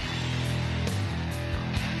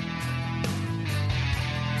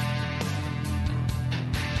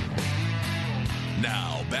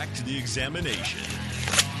 Now, back to the examination.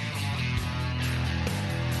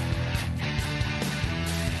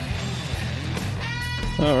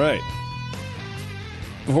 All right.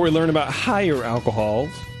 Before we learn about higher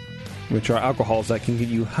alcohols, which are alcohols that can get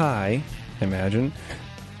you high, I imagine,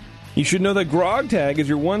 you should know that GrogTag is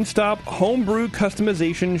your one-stop homebrew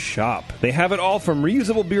customization shop. They have it all from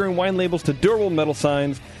reusable beer and wine labels to durable metal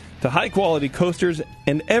signs to high-quality coasters,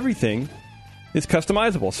 and everything is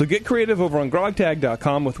customizable. So get creative over on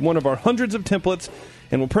grogtag.com with one of our hundreds of templates,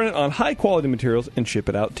 and we'll print it on high-quality materials and ship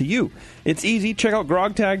it out to you. It's easy. Check out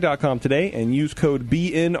grogtag.com today and use code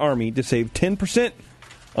BNARMY to save 10%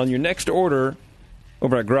 on your next order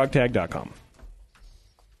over at grogtag.com.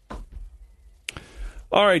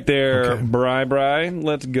 All right there, okay. Bri,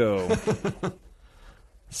 let's go.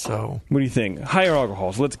 So, what do you think? Higher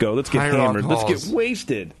alcohols. Let's go. Let's get hammered. Alcohols. Let's get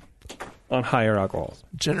wasted on higher alcohols.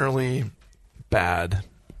 Generally bad.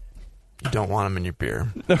 You don't want them in your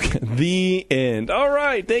beer. Okay. The end. All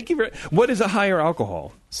right. Thank you very. What is a higher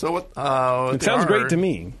alcohol? So it sounds great to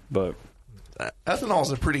me, but ethanol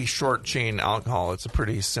is a pretty short chain alcohol. It's a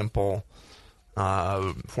pretty simple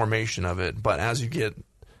formation of it. But as you get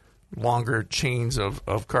longer chains of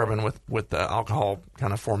carbon with the alcohol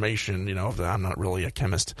kind of formation, I'm not really a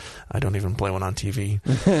chemist. I don't even play one on TV.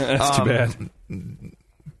 That's too bad.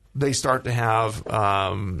 They start to have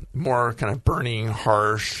more kind of burning,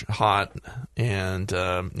 harsh, hot, and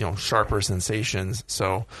sharper sensations.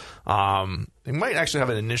 So they might actually have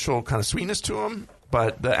an initial kind of sweetness to them,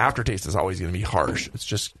 but the aftertaste is always going to be harsh. It's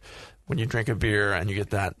just when you drink a beer and you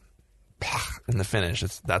get that in the finish,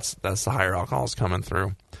 that's the higher alcohols coming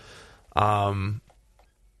through. The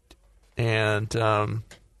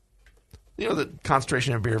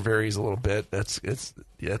concentration of beer varies a little bit. I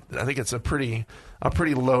think it's a pretty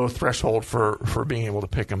low threshold for being able to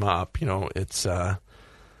pick them up. It's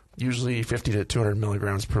usually 50 to 200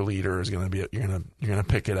 milligrams per liter is going to be you're going to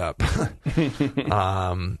pick it up.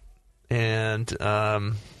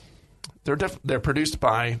 They're produced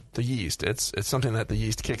by the yeast. It's something that the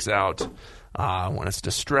yeast kicks out when it's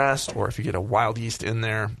distressed, or if you get a wild yeast in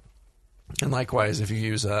there. And likewise, if you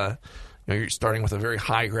use you're starting with a very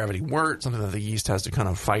high gravity wort, something that the yeast has to kind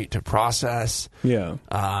of fight to process. Yeah.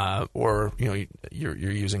 Or you're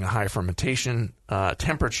using a high fermentation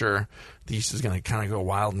temperature, the yeast is going to kind of go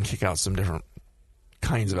wild and kick out some different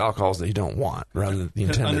kinds of alcohols that you don't want, rather than the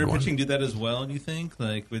intended one. Does underpitching do that as well? Do you think?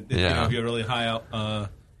 Like, if you have a really high,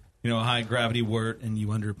 high gravity wort and you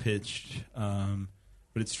underpitched,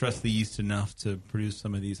 would it stress the yeast enough to produce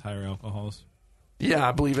some of these higher alcohols? Yeah,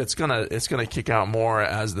 I believe it's gonna kick out more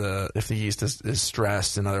if the yeast is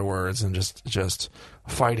stressed, in other words, and just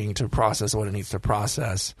fighting to process what it needs to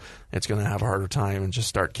process. It's gonna have a harder time and just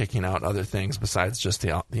start kicking out other things besides just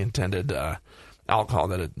the intended alcohol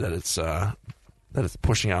that it's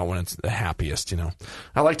pushing out when it's the happiest.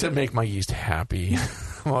 I like to make my yeast happy.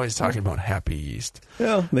 I'm always talking about happy yeast.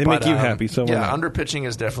 Yeah, they make you happy. So underpitching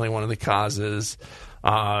is definitely one of the causes.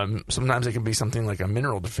 Sometimes it can be something like a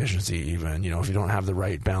mineral deficiency even, if you don't have the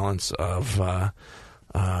right balance of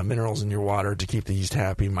minerals in your water to keep the yeast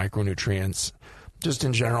happy, micronutrients, just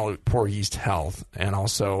in general, poor yeast health. And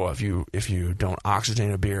also if you don't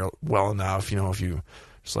oxygenate a beer well enough, if you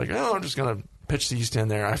just like, I'm just going to pitch the yeast in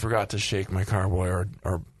there, I forgot to shake my carboy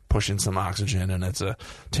or push in some oxygen and it's a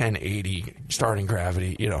 1080 starting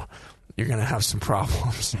gravity, you're going to have some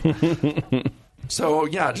problems. So,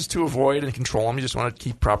 yeah, just to avoid and control them, you just want to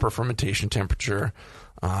keep proper fermentation temperature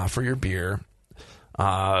for your beer.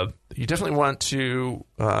 You definitely want to,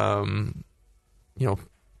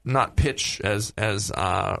 not pitch as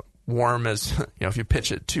warm as, if you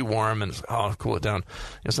pitch it too warm and cool it down.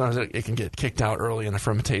 Sometimes it can get kicked out early in the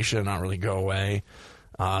fermentation and not really go away.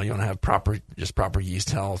 You want to have proper yeast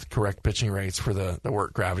health, correct pitching rates for the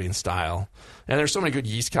wort, gravity, and style. And there's so many good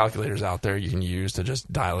yeast calculators out there you can use to just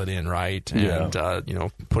dial it in right and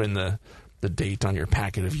put in the date on your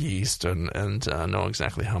packet of yeast and know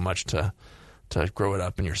exactly how much to grow it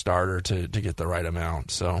up in your starter to get the right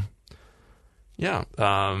amount. So, yeah.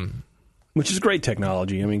 Which is great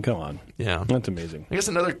technology. I mean, come on. Yeah. That's amazing. I guess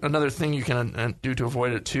another thing you can do to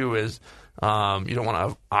avoid it, too, is you don't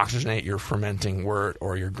want to oxygenate your fermenting wort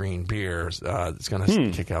or your green beer. It's going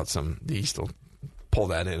to kick out the yeast will pull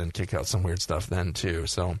that in and kick out some weird stuff then, too.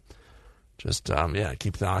 So just,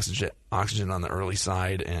 keep the oxygen on the early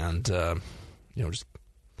side and, just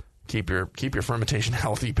keep your fermentation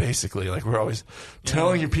healthy, basically, like we're always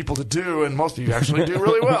telling you people to do, and most of you actually do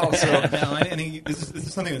really well. So, this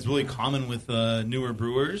is something that's really common with newer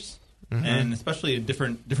brewers, and especially in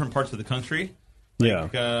different parts of the country.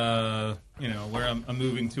 Like, where I'm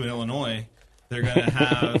moving to in Illinois, they're going to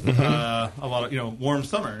have a lot of warm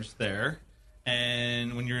summers there.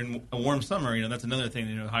 And when you're in a warm summer, that's another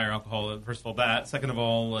thing. Higher alcohol. First of all, that. Second of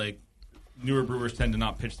all, like newer brewers tend to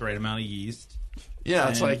not pitch the right amount of yeast. Yeah,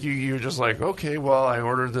 it's like you're just like, okay, well, I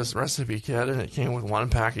ordered this recipe kit and it came with 1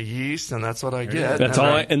 pack of yeast, and that's what I get. That's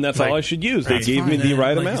all I should use. They gave me the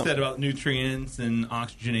right amount. Like you said about nutrients and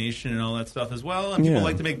oxygenation and all that stuff as well. And people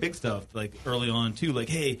like to make big stuff like early on too. Like,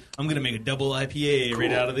 hey, I'm going to make a double IPA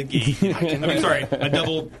right out of the gate. A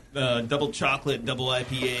double chocolate double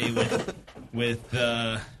IPA with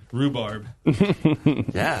rhubarb.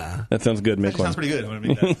 Yeah, that sounds good. Make one. Sounds pretty good. I want to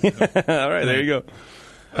make that. All right, there you go.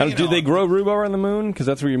 Do they grow rhubarb on the moon? Because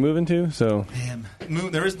that's where you're moving to. So,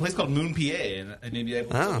 there is a place called Moon, PA, and I may be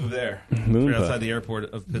able to move there. Moon right outside the airport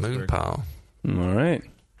of Pittsburgh. Moon pie. All right.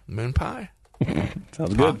 Moon pie.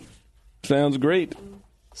 Sounds good. Sounds great.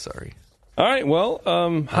 Sorry. All right. Well,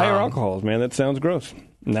 higher alcohols, man. That sounds gross.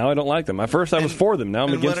 Now I don't like them. At first I was for them. Now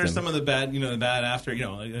I'm against them. What are some of the bad? The bad after.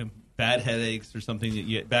 Bad headaches or something. That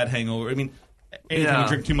you get bad hangover. I mean, anytime you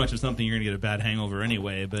drink too much of something, you're going to get a bad hangover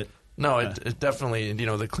anyway. But no, it definitely,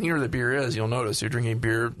 the cleaner the beer is, you'll notice you're drinking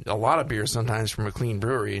a lot of beer sometimes from a clean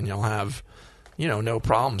brewery, and you'll have, no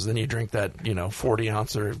problems. Then you drink that, 40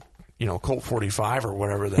 ounce or, Colt 45 or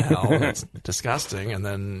whatever the hell. That's disgusting. And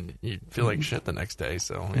then you feel like shit the next day.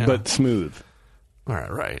 So, yeah. But smooth. All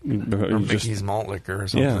right. Or Mickey's malt liquor or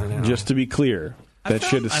something. Yeah, just to be clear, that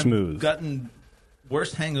shit is smooth. I've gotten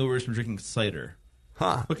worse hangovers from drinking cider.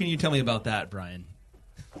 Huh. What can you tell me about that, Brian?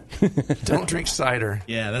 Don't drink cider.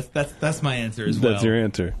 Yeah, that's my answer as well. That's your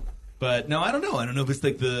answer. But no, I don't know. I don't know if it's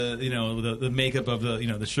like the makeup of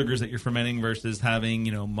the sugars that you're fermenting versus having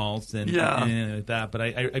malts and like that. But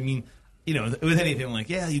I mean, with anything like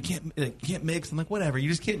you can't mix. I'm like, whatever. You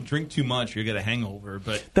just can't drink too much or you get a hangover.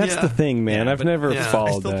 But that's the thing, man. I've never followed.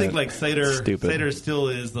 I still think like cider. Stupid. Cider still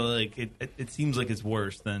is like it seems like it's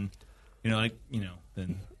worse than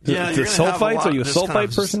than. Yeah, the sulfites. Are you a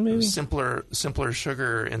sulfite person? Maybe simpler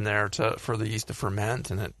sugar in there for the yeast to ferment,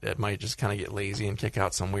 and it might just kind of get lazy and kick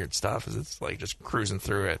out some weird stuff as it's like just cruising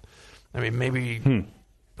through it. I mean, maybe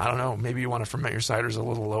I don't know. Maybe you want to ferment your ciders a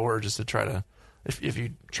little lower just to try to. If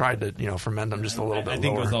you tried to ferment them just a little bit lower. I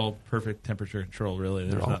think it was all perfect temperature control. Really,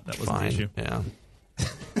 that wasn't fine. the issue. Yeah.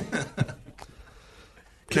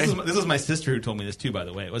 This was my sister who told me this too. By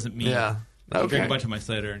the way, it wasn't me. Yeah. I drank a bunch of my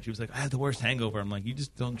cider, and she was like, I had the worst hangover. I'm like, you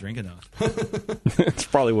just don't drink enough. That's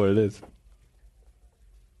probably what it is.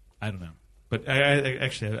 I don't know. But I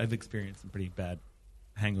actually, I've experienced some pretty bad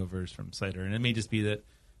hangovers from cider, and it may just be that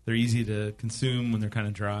they're easy to consume when they're kind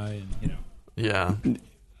of dry, and Yeah.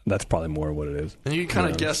 That's probably more what it is. And you kind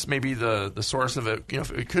of guess maybe the source of it.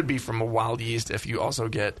 It could be from a wild yeast. If you also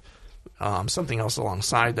get something else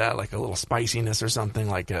alongside that, like a little spiciness or something,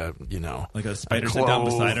 like a spider sit down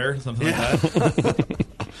cider, something like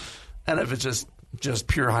that. And if it's just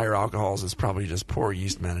pure higher alcohols, it's probably just poor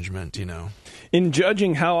yeast management. In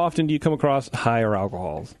judging, how often do you come across higher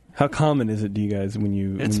alcohols? How common is it, do you guys, when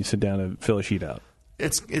you sit down to fill a sheet out?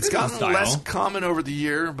 It's gotten less common over the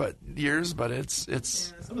years, but it's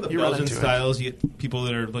some of the Belgian styles. You get people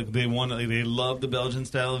that are they love the Belgian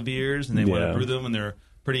style of beers, and they want to brew them, and they're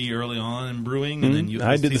pretty early on in brewing. And then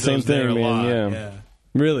I did the same thing, man. Yeah.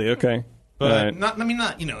 Really? Okay. But not.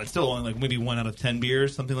 It's still only maybe 1 out of 10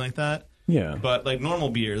 beers, something like that. Yeah. But normal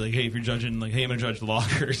beer, hey, if you're judging, hey, I'm going to judge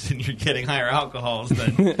lagers, and you're getting higher alcohols,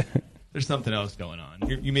 then there's something else going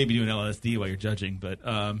on. You may be doing LSD while you're judging, but.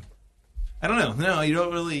 I don't know. No, you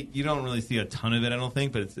don't really see a ton of it, I don't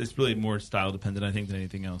think, but it's really more style dependent, I think, than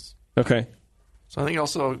anything else. Okay. So I think it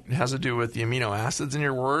also has to do with the amino acids in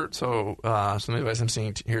your wort. So some advice I'm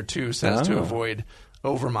seeing here too says to avoid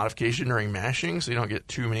over modification during mashing, so you don't get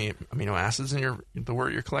too many amino acids in the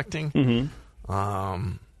wort you're collecting.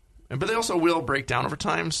 Mm-hmm. But they also will break down over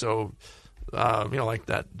time. So like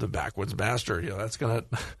the Backwoods Bastard, that's gonna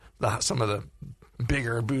some of the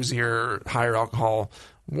bigger, boozier, higher alcohol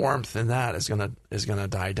warmth in that is gonna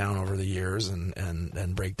die down over the years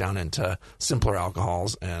and break down into simpler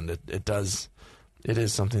alcohols, and it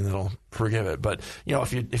is something that'll forgive it. But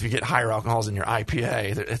if you get higher alcohols in your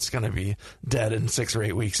IPA, it's going to be dead in 6 or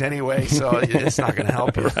 8 weeks anyway, so it's not going to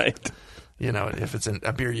help you. Right. If it's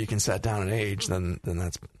a beer you can set down and age, then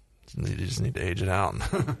that's you just need to age it out.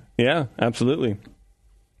 Yeah, absolutely.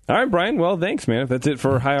 All right, Brian. Well, thanks, man. If that's it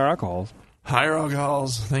for higher alcohols. Higher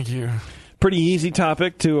alcohols. Thank you. Pretty easy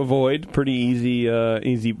topic to avoid. Pretty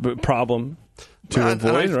easy problem to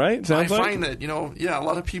avoid, right? Sounds I find that, a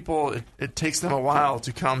lot of people, it takes them a while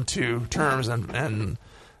to come to terms and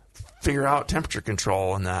figure out temperature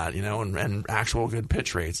control and that, and actual good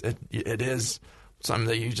pitch rates. It is something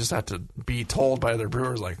that you just have to be told by other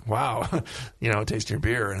brewers, like, wow, taste your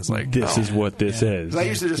beer. And it's like, this is what this is. I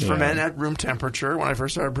used to just ferment at room temperature when I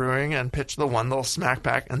first started brewing and pitch the one little smack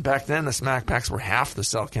pack. And back then, the smack packs were half the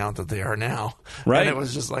cell count that they are now. Right. And it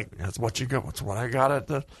was just like, that's what you got. That's what I got at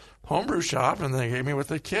the homebrew shop, and they gave me with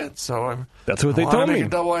the kit. So that's what they told me. Make a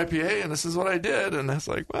double IPA, and this is what I did. And it's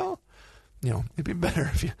like, well, it'd be better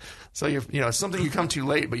if you. So it's something you come to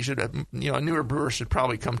late, but you should. A newer brewer should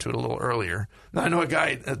probably come to it a little earlier. Now I know a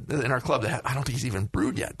guy in our club that I don't think he's even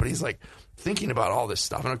brewed yet, but he's like thinking about all this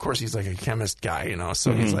stuff, and of course he's like a chemist guy,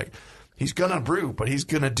 so he's like. He's going to brew, but he's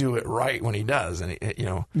going to do it right when he does. And,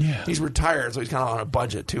 he's retired, so he's kind of on a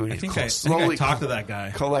budget, too. And he's slowly talked to that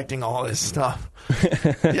guy. Collecting all his stuff.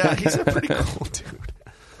 Yeah, he's a pretty cool dude.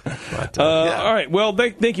 But, all right. Well,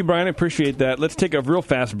 thank you, Brian. I appreciate that. Let's take a real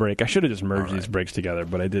fast break. I should have just merged these breaks together,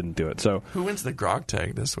 but I didn't do it. So, who wins the grog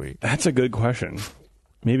tag this week? That's a good question.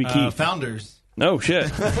 Maybe Keith. Founders. Oh, shit.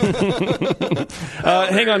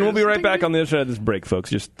 Hang on. We'll be right back on the other side of this break,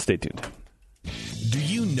 folks. Just stay tuned. Do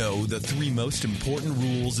you know the 3 most important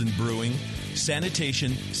rules in brewing?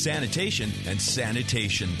 Sanitation, sanitation, and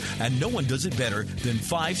sanitation. And no one does it better than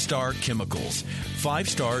 5-Star Chemicals.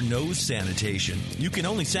 5-Star knows sanitation. You can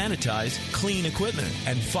only sanitize clean equipment.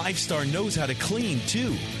 And 5-Star knows how to clean,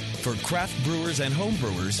 too. For craft brewers and home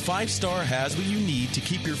brewers, 5-Star has what you need to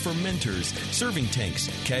keep your fermenters, serving tanks,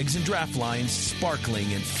 kegs, and draft lines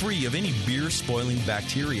sparkling and free of any beer-spoiling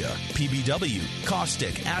bacteria. PBW,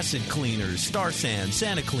 caustic, acid cleaners, Star San,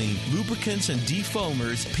 SaniClean, lubricants and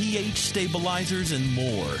defoamers, pH stabilizers, and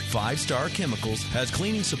more. 5-Star Chemicals has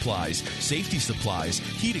cleaning supplies, safety supplies,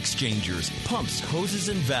 heat exchangers, pumps, hoses,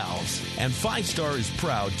 and valves. And 5-Star is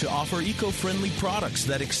proud to offer eco-friendly products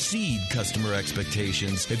that exceed customer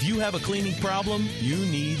expectations. If you have a cleaning problem, you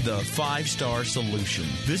need the 5-Star solution.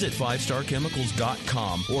 Visit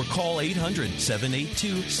 5starchemicals.com or call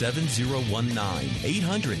 800-782-7019.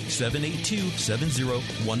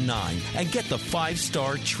 800-782-7019 and get the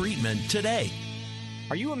 5-Star treatment today.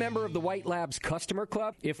 Are you a member of the White Labs Customer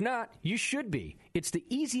Club? If not, you should be. It's the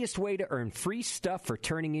easiest way to earn free stuff for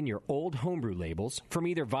turning in your old homebrew labels from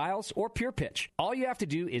either Vials or Pure Pitch. All you have to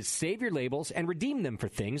do is save your labels and redeem them for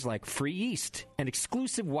things like free yeast, an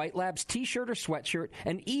exclusive White Labs t-shirt or sweatshirt,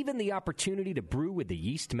 and even the opportunity to brew with the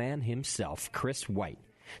yeast man himself, Chris White.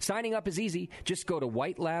 Signing up is easy. Just go to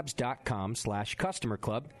whitelabs.com/customer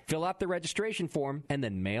club, fill out the registration form, and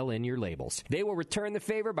then mail in your labels. They will return the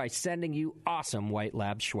favor by sending you awesome White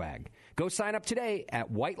Labs swag. Go sign up today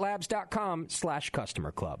at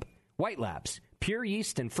whitelabs.com/customer club. White Labs. Pure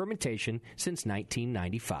yeast and fermentation since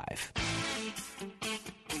 1995.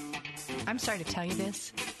 I'm sorry to tell you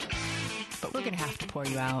this, but we're going to have to pour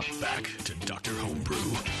you out. Back to Dr.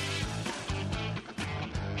 Homebrew.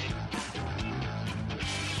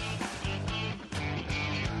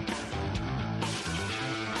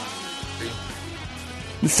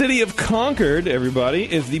 The city of Concord,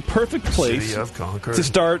 everybody, is the perfect place to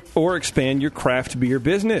start or expand your craft beer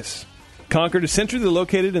business. Concord is centrally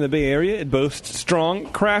located in the Bay Area. It boasts strong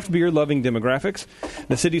craft beer-loving demographics.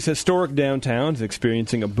 The city's historic downtown is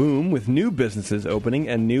experiencing a boom with new businesses opening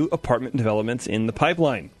and new apartment developments in the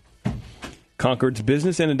pipeline. Concord's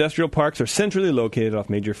business and industrial parks are centrally located off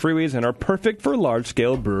major freeways and are perfect for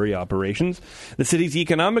large-scale brewery operations. The city's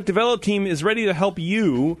economic development team is ready to help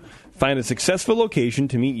you find a successful location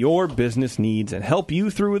to meet your business needs and help you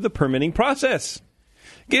through the permitting process.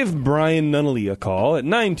 Give Brian Nunnally a call at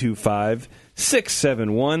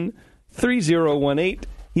 925-671-3018.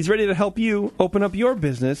 He's ready to help you open up your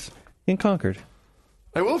business in Concord.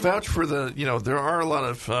 I will vouch for there are a lot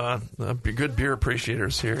of good beer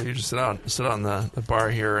appreciators here. You just sit on the bar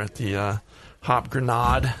here at the Hop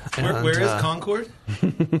Grenade. Where is Concord?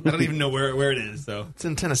 I don't even know where it is. So it's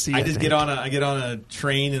in Tennessee. I get on a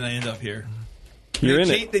train and I end up here.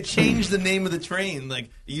 They changed the name of the train. Like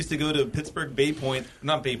it used to go to Pittsburgh Bay Point,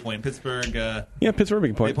 not Bay Point, Pittsburgh. Pittsburgh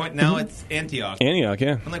Bay Point. Bay Point. Now it's Antioch. Antioch,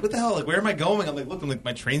 yeah. I'm like, what the hell? Like, where am I going? I'm like,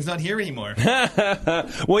 my train's not here anymore.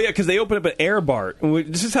 Well, yeah, because they opened up an air BART.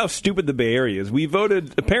 This is how stupid the Bay Area is. We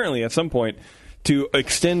voted apparently at some point to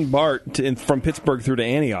extend BART from Pittsburgh through to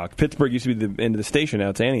Antioch. Pittsburgh used to be the end of the station.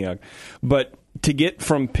 Now it's Antioch. But to get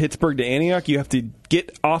from Pittsburgh to Antioch, you have to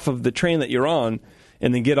get off of the train that you're on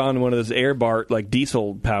and then get on one of those air BART, like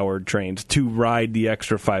diesel-powered trains to ride the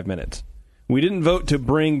extra 5 minutes. We didn't vote to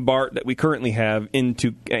bring BART that we currently have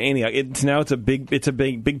into Antioch. It's a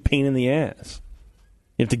big pain in the ass.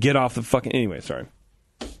 You have to get off the fucking... Anyway, sorry.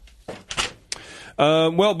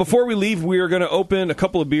 Well, before we leave, we are going to open a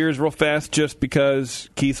couple of beers real fast just because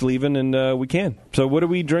Keith's leaving and we can. So what are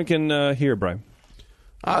we drinking here, Brian?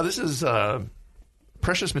 This is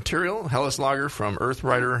Precious Material, Hellas Lager from Earth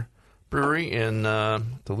Rider Brewery in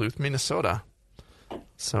Duluth, Minnesota.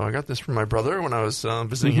 So I got this from my brother when I was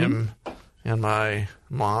visiting him and my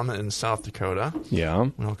mom in South Dakota. Yeah.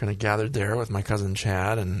 We all kind of gathered there with my cousin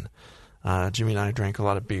Chad, and Jimmy and I drank a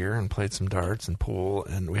lot of beer and played some darts and pool,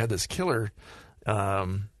 and we had this killer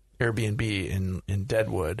Airbnb in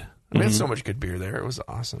Deadwood. We had so much good beer there. It was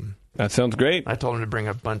awesome. That sounds great. I told him to bring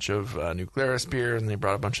a bunch of Nuclearis beer, and they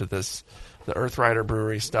brought a bunch of the Earth Rider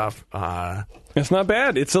Brewery stuff. It's not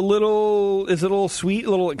bad. It's a little sweet,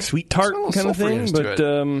 like sweet tart kind of thing. But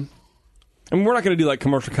I mean, we're not going to do like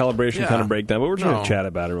commercial calibration kind of breakdown, but we're just going to chat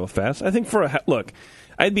about it real fast. I think look,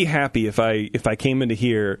 I'd be happy if I came into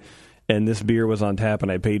here and this beer was on tap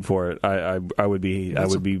and I paid for it. I would be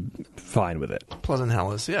fine with it. Pleasant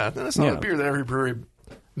Hellas, yeah. That's not a beer that every brewery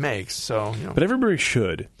makes. So, but every brewery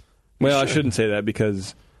should. Well, I shouldn't say that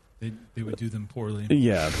because they would do them poorly.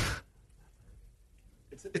 Yeah.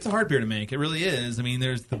 It's a hard beer to make. It really is. I mean,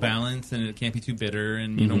 there's the balance, and it can't be too bitter,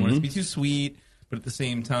 and you don't want it to be too sweet. But at the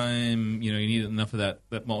same time, you need enough of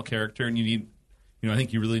that malt character, and you need, I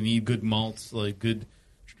think you really need good malts, like good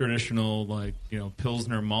traditional, like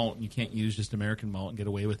Pilsner malt. You can't use just American malt and get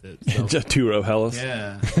away with it. So. Just 2-row Hellas.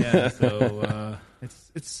 Yeah. So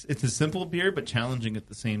it's a simple beer, but challenging at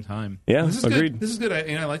the same time. Yeah, this is agreed. Good. This is good.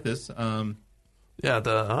 I like this.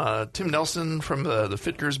 The Tim Nelson from the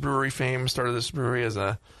Fitkers Brewery fame started this brewery as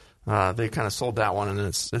they kind of sold that one, and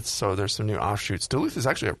it's so there's some new offshoots. Duluth is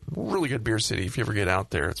actually a really good beer city. If you ever get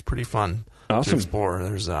out there, it's pretty fun to explore.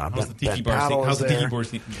 There's how's the tiki bar scene? How's the tiki bar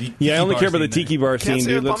scene? I only care about the tiki bar scene,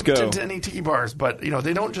 dude. Let's go. Into any tiki bars, but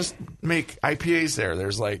they don't just make IPAs there.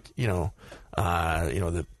 There's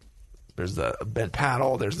there's the Bent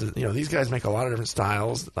Paddle. There's these guys make a lot of different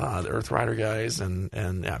styles. The Earth Rider guys and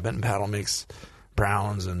Bent Paddle makes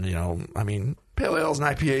browns and pale ales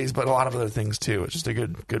and IPAs, but a lot of other things too. It's just a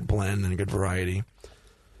good blend and a good variety.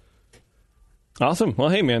 Awesome. Well,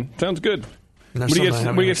 hey man, sounds good. What do you guys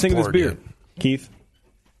think of this beer, yet. Keith?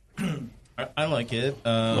 I like it.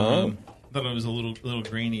 Thought it was a little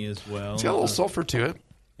grainy as well. It's got a little sulfur to it.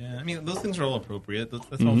 Yeah, I mean those things are all appropriate.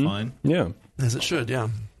 That's all fine. Yeah, as it should. Yeah,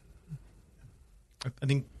 I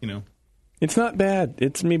think it's not bad.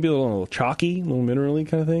 It's maybe a little chalky, a little minerally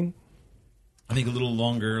kind of thing. I think a little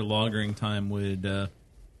longer lagering time would make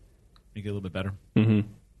it a little bit better. Mm-hmm.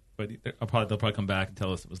 But they'll probably come back and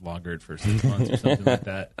tell us it was lagered for 6 months or something like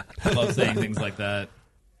that. I love saying things like that.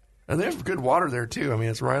 And they have good water there too. I mean,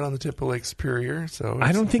 it's right on the tip of Lake Superior. So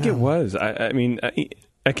I don't think it was. I mean,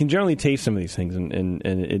 I can generally taste some of these things, and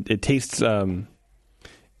it tastes.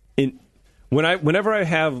 Whenever I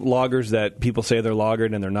have lagers that people say they're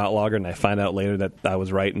lagered and they're not lagered, and I find out later that I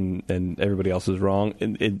was right and everybody else was wrong,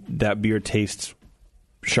 that beer tastes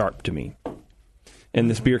sharp to me. And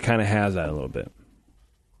this beer kind of has that a little bit.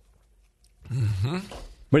 Mm-hmm.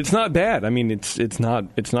 But it's not bad. I mean, it's not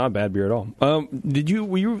a bad beer at all.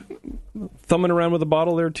 Were you thumbing around with a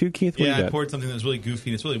bottle there too, Keith? What I poured something that's really goofy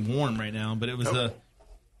and it's really warm right now, but it was a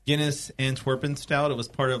Guinness Antwerpen Stout. It was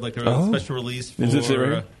part of like a special release for. Is this it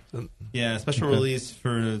right here? Special release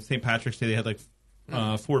for St. Patrick's Day. They had like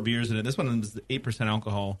 4 beers in it. This one was 8%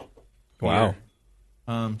 alcohol. Wow.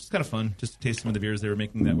 It's kind of fun just to taste some of the beers they were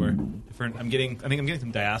making that were different. I think I'm getting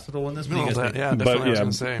some diacetyl in this. Definitely. I was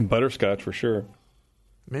gonna say butterscotch for sure.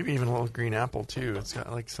 Maybe even a little green apple too. It's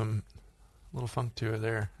got like some little funk to it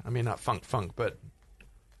there. I mean, not funk, but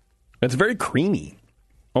it's very creamy,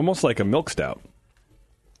 almost like a milk stout.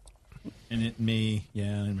 And it may, I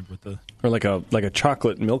remember what the or like a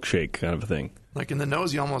chocolate milkshake kind of a thing. Like in the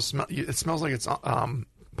nose, you almost smell. It smells like it's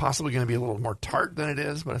possibly going to be a little more tart than it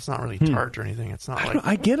is, but it's not really tart or anything. It's not like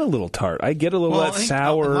I get a little tart. I get a little that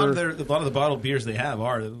sour. A lot of the bottled beers they have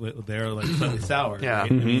they're like slightly sour. Yeah,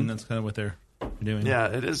 right? I mean that's kind of what they're doing. Yeah,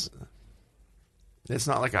 it is. It's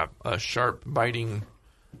not like a sharp biting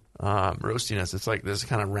roastiness. It's like this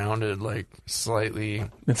kind of rounded, like slightly.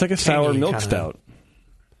 It's like a sour milk stout.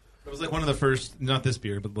 It was like one of the first, not this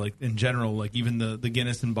beer, but like in general, like even the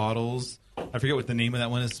Guinness in bottles. I forget what the name of that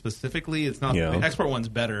one is specifically. It's not the export one's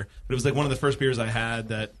better, but it was like one of the first beers I had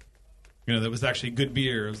that that was actually good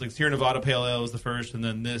beer. It was like Sierra Nevada Pale Ale was the first, and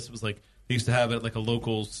then this was like they used to have it at like a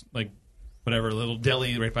local's like whatever little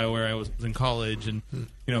deli right by where I was in college, and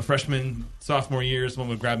freshman sophomore year, someone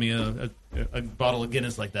would grab me a bottle of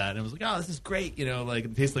Guinness like that, and it was like, oh, this is great, like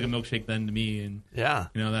it tastes like a milkshake then to me, and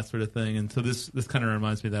that sort of thing. And so this kind of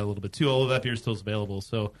reminds me of that a little bit too. All of that beer still is available,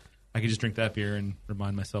 so I could just drink that beer and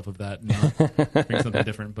remind myself of that and drink something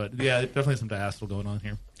different. But yeah, definitely some diacetyl going on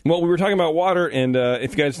here. Well, we were talking about water, and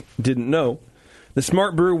if you guys didn't know, the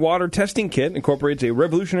Smart Brew Water Testing Kit incorporates a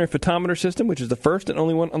revolutionary photometer system, which is the first and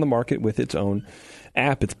only one on the market with its own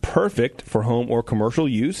app. It's perfect for home or commercial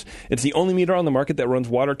use. It's the only meter on the market that runs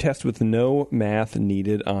water tests with no math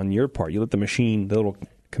needed on your part. You let the machine, the little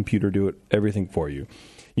computer, do everything for you.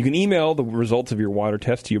 You can email the results of your water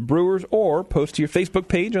test to your brewers or post to your Facebook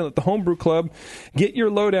page and let the Homebrew Club get your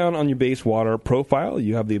lowdown on your base water profile.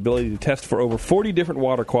 You have the ability to test for over 40 different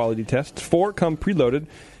water quality tests. 4 come preloaded,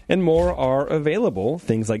 and more are available.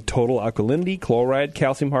 Things like total alkalinity, chloride,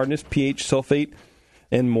 calcium hardness, pH, sulfate,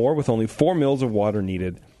 and more with only 4 mils of water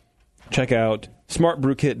needed. Check out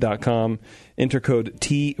smartbrewkit.com. Enter code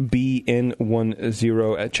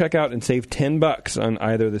TBN10 at checkout and save $10 on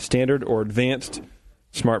either the standard or advanced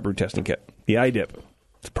Smart Brew Testing Kit. The iDip.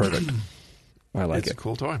 It's perfect. I like it. It's a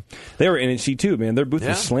cool toy. They were NHC too, man. Their booth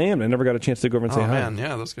was slammed. I never got a chance to go over and say hi. Man,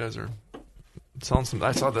 yeah, those guys are selling some.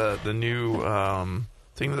 I saw the new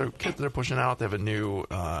thing that they're pushing out. They have a new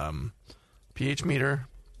pH meter.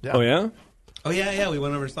 Yeah. Oh yeah. Oh yeah. We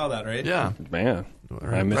went over and saw that, right? Yeah, man.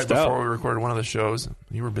 I missed right out before we recorded one of the shows.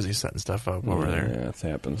 You were busy setting stuff up over there. Yeah, that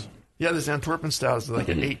happens. Yeah, this Antwerpen stout is like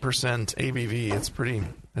an 8% ABV. It's pretty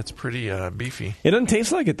beefy. It doesn't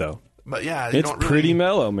taste like it though. But yeah, it's pretty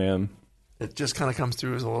mellow, man. It just kind of comes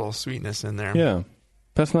through as a little sweetness in there. Yeah,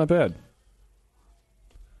 that's not bad.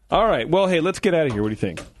 All right, well, hey, let's get out of here. What do you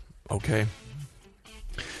think? Okay.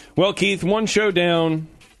 Well, Keith, one show down,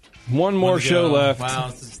 one more show left.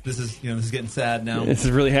 Wow, this is getting sad now. This is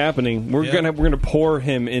really happening. We're gonna pour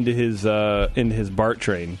him into his BART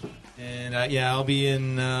train. And I'll be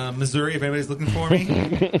in Missouri if anybody's looking for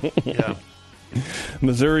me. Yeah.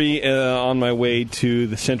 Missouri, on my way to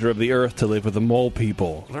the center of the earth to live with the mole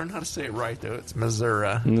people. Learn how to say it right, though. It's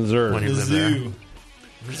Missouri. Missouri. When you live there.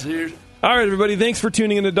 Missouri. All right, everybody, thanks for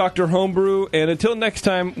tuning in to Dr. Homebrew. And until next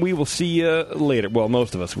time, we will see you later. Well,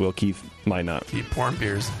 most of us will. Keith might not. Keep pouring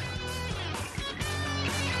beers.